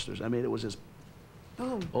baby busters. I mean, it was just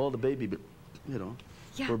boom. All the baby,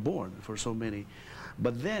 were born for so many.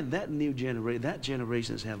 But then that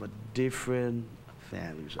generations have a different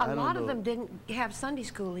values. A lot of them didn't have Sunday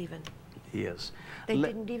school even. Yes. They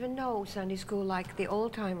didn't even know Sunday school like the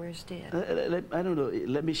old timers did. I don't know.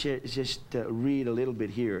 Let me read a little bit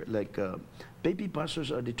here. Like, baby busters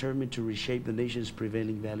are determined to reshape the nation's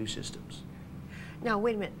prevailing value systems. Now,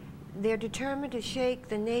 wait a minute. They're determined to shake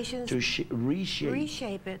the nation's... To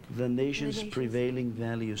reshape it. The nation's prevailing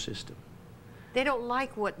value system. They don't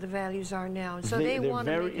like what the values are now, so they want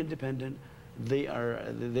to... They're very independent.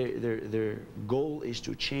 Their goal is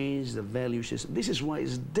to change the value system. This is why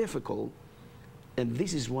it's difficult, and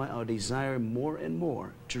this is why our desire more and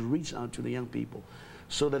more to reach out to the young people,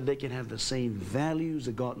 so that they can have the same values,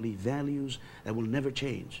 the godly values that will never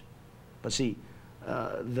change. But see,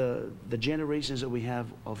 the generations that we have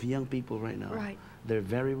of young people right now, they're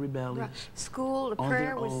very rebellious. Right. School, the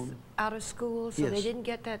prayer was out of school, so they didn't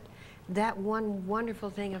get that one wonderful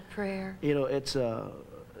thing of prayer. You know, it's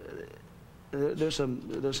there's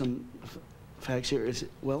some facts here.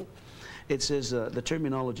 It says the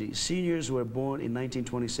terminology: seniors were born in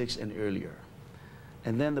 1926 and earlier,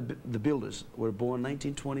 and then the builders were born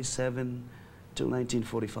 1927 to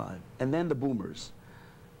 1945, and then the boomers,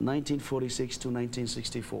 1946 to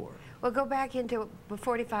 1964. Well, go back into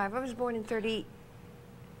 45. I was born in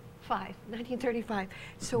 1935.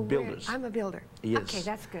 So builders. I'm a builder. Yes. Okay,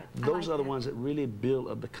 that's good. Those are the ones that really build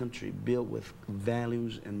up the country, built with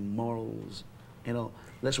values and morals. You know,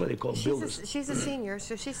 that's why they call builders. She's a senior,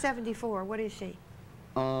 so she's 74. What is she?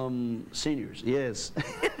 Seniors, yes.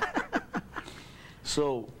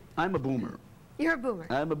 So I'm a boomer. You're a boomer.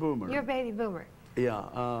 I'm a boomer. You're a baby boomer. Yeah.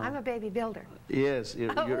 I'm a baby builder. Yes.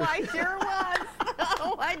 I sure was.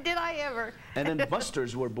 Why did I ever? And then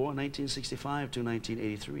Busters were born 1965 to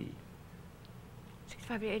 1983.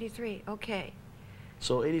 65 to 83, okay.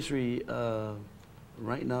 So 83,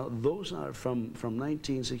 right now, those are from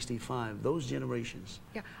 1965, those generations.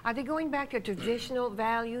 Yeah. Are they going back to traditional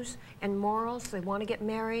values and morals? They want to get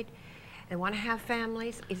married and want to have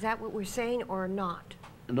families? Is that what we're saying or not?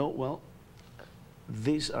 No, well,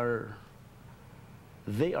 they are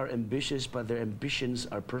ambitious, but their ambitions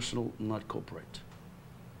are personal, not corporate.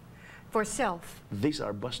 For self? These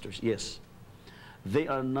are Busters, yes. They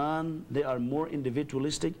are more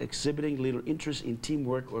individualistic, exhibiting little interest in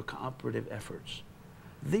teamwork or cooperative efforts.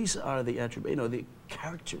 These are the attributes, the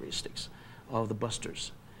characteristics of the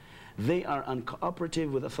Busters. They are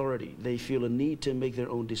uncooperative with authority. They feel a need to make their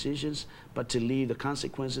own decisions, but to leave the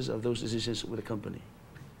consequences of those decisions with the company.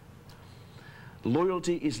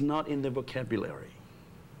 Loyalty is not in their vocabulary.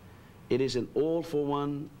 It is an all for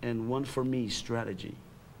one and one for me strategy.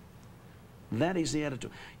 That is the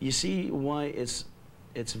attitude. You see why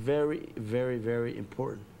it's very, very, very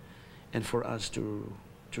important, and for us to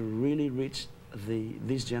really reach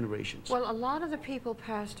these generations. Well, a lot of the people,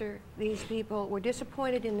 Pastor, these people were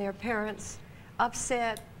disappointed in their parents,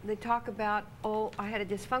 upset. They talk about, oh, I had a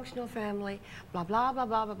dysfunctional family, blah, blah, blah,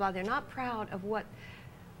 blah, blah, blah. They're not proud of what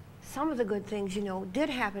some of the good things, did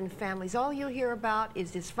happen in families. All you hear about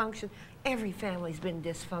is dysfunction. Every family's been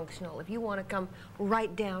dysfunctional. If you want to come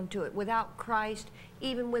right down to it, without Christ,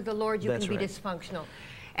 even with the Lord, you can be dysfunctional.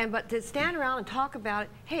 But to stand around and talk about it,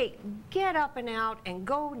 hey, get up and out and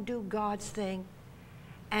go and do God's thing,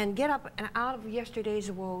 and get up and out of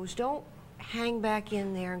yesterday's woes. Don't hang back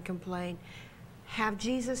in there and complain. Have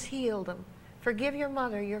Jesus heal them. Forgive your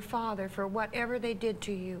mother, your father, for whatever they did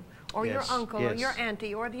to you, or your uncle, or your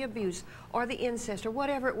auntie, or the abuse, or the incest, or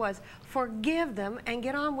whatever it was. Forgive them and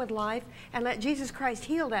get on with life and let Jesus Christ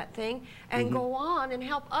heal that thing and go on and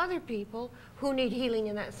help other people who need healing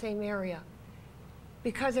in that same area.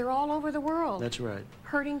 Because they're all over the world. That's right.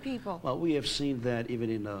 Hurting people. Well, we have seen that even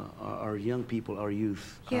in our young people, our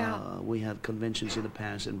youth. Yeah. We had conventions in the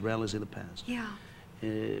past and rallies in the past. Yeah.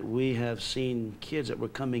 We have seen kids that were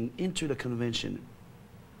coming into the convention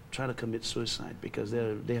try to commit suicide because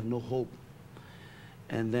they have no hope.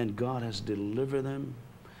 And then God has delivered them.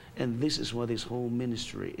 And this is why this whole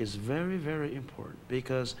ministry is very, very important,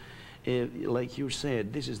 because like you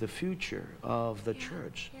said, this is the future of the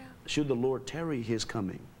church. Yeah. Should the Lord tarry his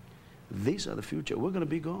coming, these are the future. We're going to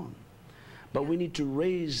be gone. But we need to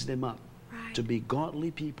raise them up to be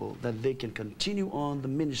godly people, that they can continue on the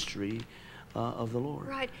ministry of the Lord.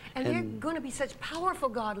 Right. And they're going to be such powerful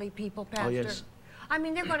godly people, Pastor. Oh, yes. I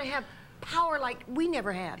mean, they're going to have power like we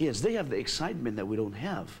never had. Yes, they have the excitement that we don't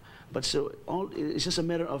have. But so it's just a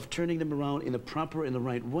matter of turning them around in the proper and the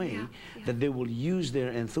right way, that they will use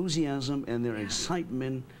their enthusiasm and their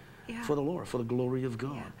excitement for the Lord, for the glory of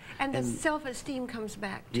God. And the self-esteem comes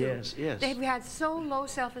back, too. Yes, yes. They've had so low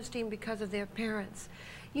self-esteem because of their parents.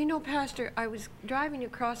 You know, Pastor, I was driving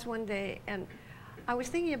across one day, and I was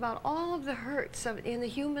thinking about all of the hurts in the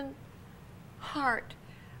human heart,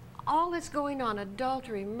 all that's going on,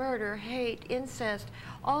 adultery, murder, hate, incest,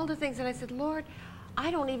 all the things. And I said, Lord,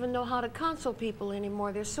 I don't even know how to counsel people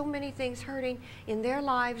anymore. There's so many things hurting in their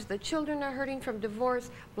lives. The children are hurting from divorce,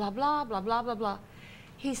 blah, blah, blah, blah, blah, blah.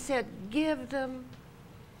 He said, give them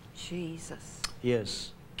Jesus.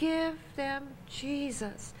 Yes. Give them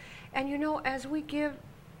Jesus. And you know, as we give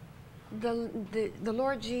the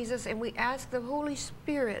Lord Jesus and we ask the Holy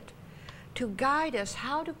Spirit to guide us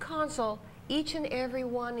how to counsel, each and every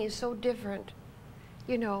one is so different.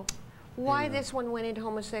 You know, why this one went into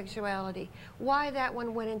homosexuality, why that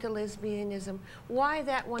one went into lesbianism, why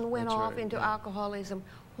that one went off into alcoholism,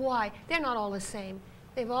 why? They're not all the same.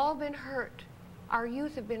 They've all been hurt. Our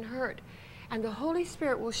youth have been hurt. And the Holy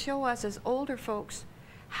Spirit will show us as older folks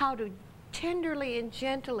how to tenderly and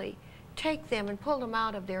gently take them and pull them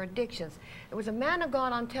out of their addictions. There was a man of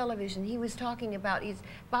God on television. He was talking about, he's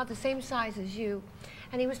about the same size as you,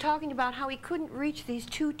 and he was talking about how he couldn't reach these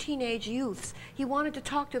two teenage youths. He wanted to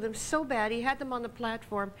talk to them so bad. He had them on the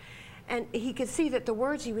platform, and he could see that the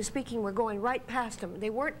words he was speaking were going right past them. They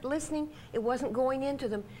weren't listening. It wasn't going into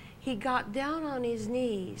them. He got down on his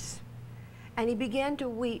knees, and he began to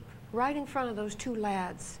weep right in front of those two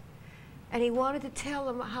lads. And he wanted to tell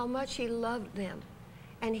them how much he loved them.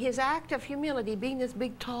 And his act of humility, being this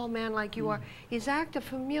big, tall man like you are, his act of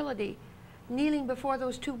humility, kneeling before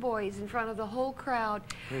those two boys in front of the whole crowd,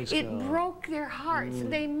 it broke their hearts.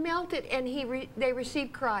 They melted, and they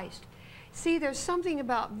received Christ. See, there's something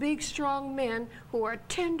about big, strong men who are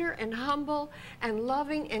tender and humble and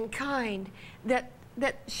loving and kind that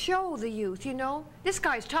show the youth, you know. This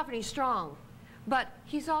guy's tough and he's strong. but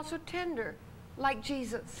he's also tender, like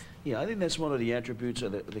Jesus. Yeah, I think that's one of the attributes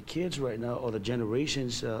of the kids right now, or the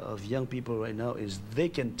generations of young people right now, is they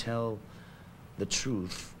can tell the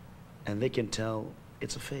truth, and they can tell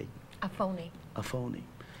it's a fake. A phony. A phony.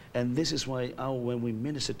 And this is why when we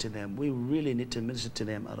minister to them, we really need to minister to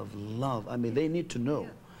them out of love. I mean, they need to know. Yeah.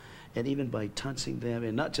 And even by touching them,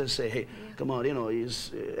 and not just say, hey, yeah, come on, you know,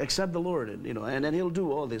 accept the Lord, and, you know, and then he'll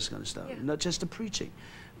do all this kind of stuff. Yeah. Not just the preaching,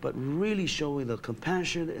 but really showing the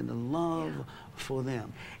compassion and the love, yeah, for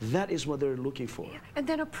them. That is what they're looking for. Yeah. And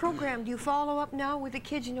then a program, do you follow up now with the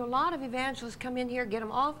kids? You know, a lot of evangelists come in here, get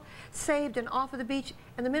them off, saved and off of the beach,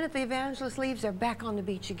 and the minute the evangelist leaves, they're back on the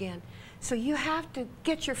beach again. So you have to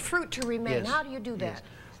get your fruit to remain. Yes. How do you do that? Yes.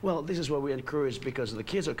 Well, this is what we encourage, because the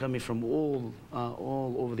kids are coming from all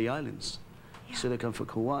over the islands. Yeah. So they come from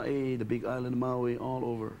Kauai, the big island of Maui, all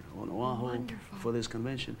over on Oahu. Wonderful. For this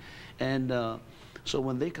convention. And so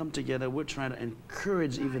when they come together, we're trying to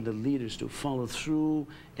encourage even the leaders to follow through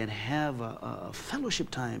and have a fellowship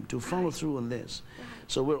time to follow through on this.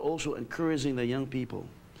 So we're also encouraging the young people.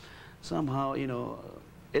 Somehow, you know,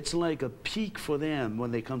 it's like a peak for them when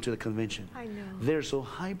they come to the convention. I know. They're so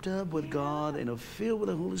hyped up with God, you know, filled with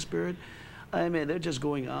the Holy Spirit. I mean, they're just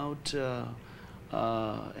going out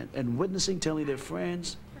and witnessing, telling their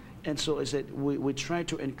friends. And so I said, we try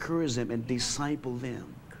to encourage them and disciple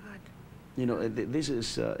them. You know, this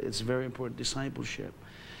is it's very important, discipleship.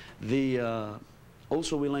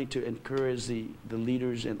 Also we like to encourage the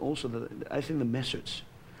leaders, and also I think the message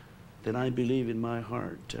that I believe in my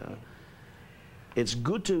heart. It's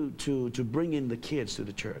good to bring in the kids to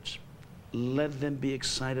the church. Let them be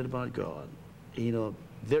excited about God. You know,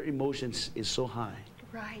 their emotions is so high.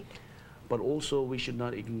 Right. But also we should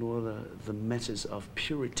not ignore the message of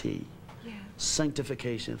purity, yeah,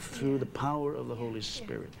 sanctification through, yeah, the power of the Holy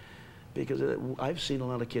Spirit. Yeah. Because I've seen a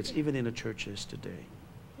lot of kids, even in the churches today.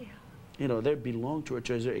 Yeah. You know, they belong to a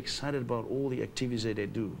church, they're excited about all the activities that they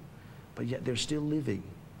do, but yet they're still living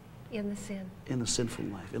in the sin. In the sinful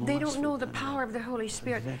life. They don't know the power of the Holy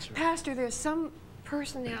Spirit. That's right. Pastor, there's some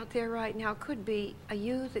person out there right now, could be a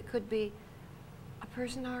youth, it could be a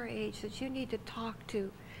person our age, that you need to talk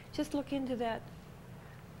to. Just look into that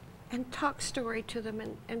and talk story to them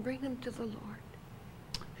and bring them to the Lord.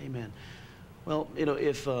 Amen. Well, you know,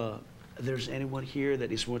 if there's anyone here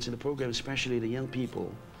that is watching the program, especially the young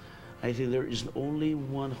people, I think there is only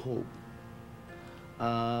one hope.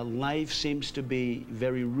 Life seems to be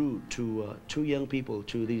very rude to young people,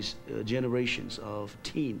 to these generations of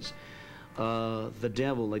teens. The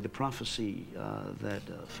devil, like the prophecy that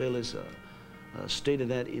Phyllis stated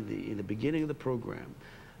that in the beginning of the program,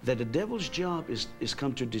 that the devil's job is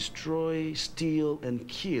come to destroy, steal, and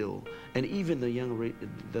kill, and even the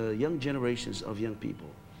young generations of young people.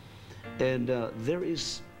 And there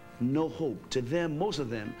is no hope to them. Most of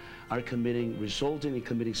them are resulting in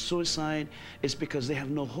committing suicide. It's because they have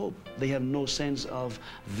no hope. They have no sense of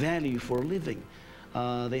value for living.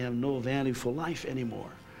 They have no value for life anymore.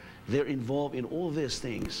 They're involved in all these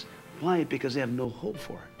things. Why? Because they have no hope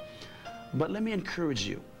for it. But let me encourage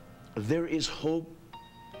you. There is hope,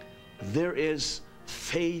 there is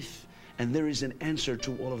faith, and there is an answer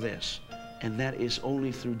to all of this. And that is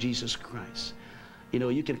only through Jesus Christ. You know,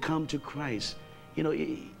 you can come to Christ. You know,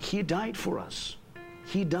 He died for us.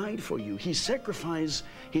 He died for you. He sacrificed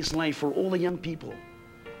His life for all the young people.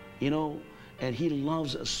 You know, and He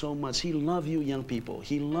loves us so much. He loves you, young people.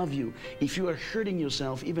 He loves you. If you are hurting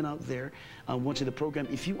yourself, even out there watching the program,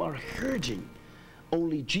 if you are hurting,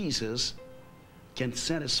 only Jesus can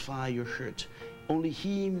satisfy your hurt. Only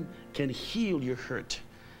He can heal your hurt.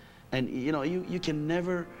 And you know, you can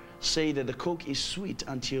never say that the Coke is sweet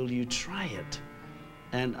until you try it.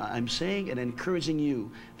 And I'm saying and encouraging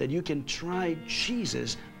you that you can try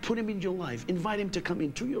Jesus, put Him in your life, invite Him to come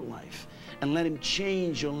into your life, and let Him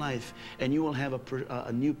change your life, and you will have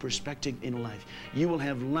a new perspective in life. You will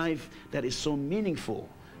have life that is so meaningful,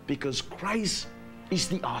 because Christ is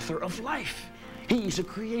the author of life. He is a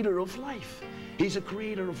creator of life. He's a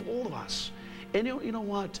creator of all of us. And you know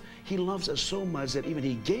what? He loves us so much that even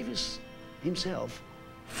He gave Himself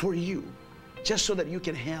for you, just so that you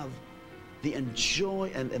can have the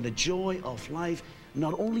joy and the joy of life,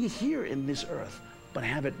 not only here in this earth, but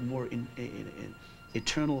have it more in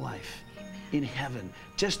eternal life. Amen. In heaven,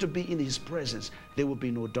 just to be in His presence. There will be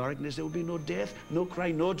no darkness, there will be no death, no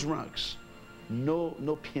crying, no drugs,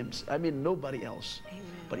 no pimps. I mean, nobody else. Amen.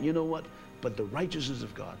 But you know what? But the righteousness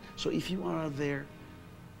of God. So if you are out there,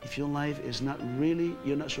 if your life is not really,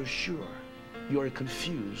 you're not so sure, you are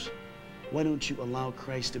confused, why don't you allow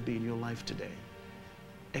Christ to be in your life today?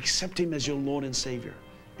 Accept Him as your Lord and Savior,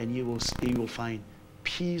 and you will find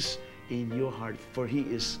peace in your heart, for He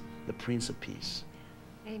is the Prince of Peace.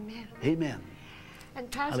 Amen. Amen. And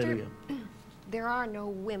Pastor, Hallelujah. there are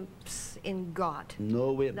no wimps in God.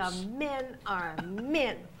 No whips. The men are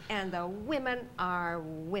men, and the women are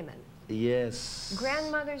women. Yes.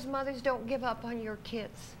 Grandmothers, mothers, don't give up on your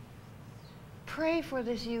kids. Pray for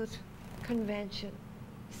this youth convention.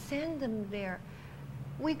 Send them there.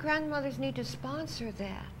 We grandmothers need to sponsor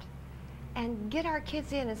that and get our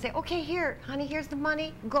kids in and say, okay, here, honey, here's the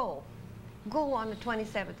money. Go. Go on the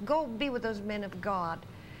 27th. Go be with those men of God.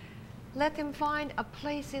 Let them find a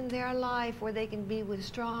place in their life where they can be with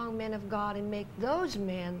strong men of God and make those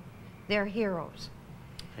men their heroes.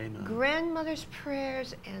 Amen. Grandmother's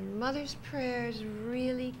prayers and mother's prayers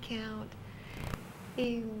really count.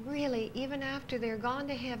 Really, even after they're gone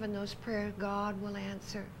to heaven, those prayers God will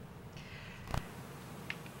answer.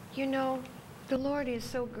 You know, the Lord is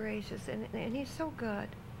so gracious and He's so good.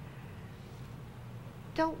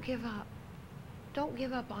 Don't give up. Don't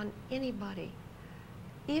give up on anybody.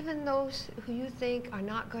 Even those who you think are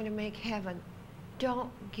not going to make heaven,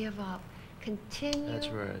 don't give up. Continue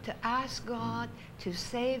to ask God to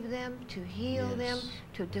save them, to heal them,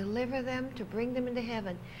 to deliver them, to bring them into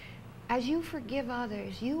heaven. As you forgive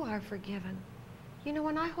others, you are forgiven. You know,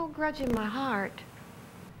 when I hold grudge in my heart,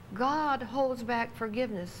 God holds back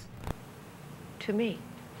forgiveness to me.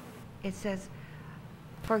 It says,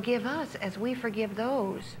 forgive us as we forgive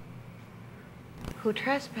those who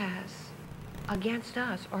trespass against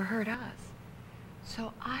us or hurt us.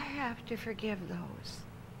 So I have to forgive those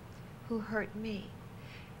who hurt me.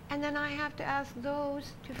 And then I have to ask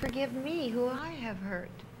those to forgive me who I have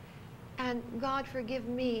hurt. And God, forgive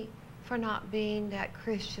me for not being that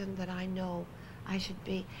Christian that I know I should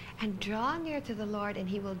be. And draw near to the Lord, and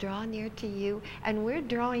He will draw near to you. And we're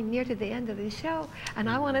drawing near to the end of the show. And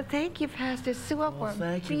I want to thank you, Pastor Sue, for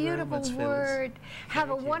a beautiful word. Have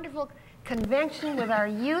a wonderful convention with our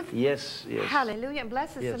youth. Yes, yes. Hallelujah. And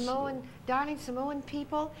bless the Samoan, darling Samoan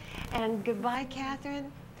people. And goodbye,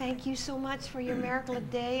 Catherine. Thank you so much for your miracle of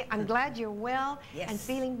day. I'm glad you're well and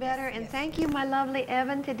feeling better. And thank you, my lovely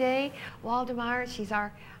Evan, today. Waldemar, she's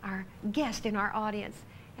our guest in our audience.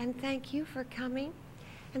 And thank you for coming.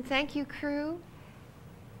 And thank you, crew.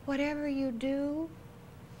 Whatever you do,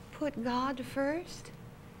 put God first.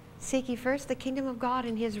 Seek ye first the kingdom of God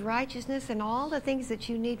and His righteousness, and all the things that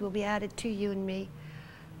you need will be added to you and me.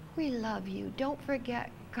 We love you. Don't forget,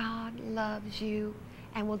 God loves you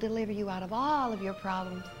and will deliver you out of all of your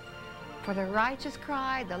problems. For the righteous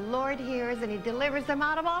cry, the Lord hears, and He delivers them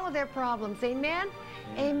out of all of their problems. Amen?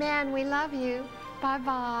 Amen. We love you.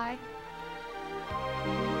 Bye-bye.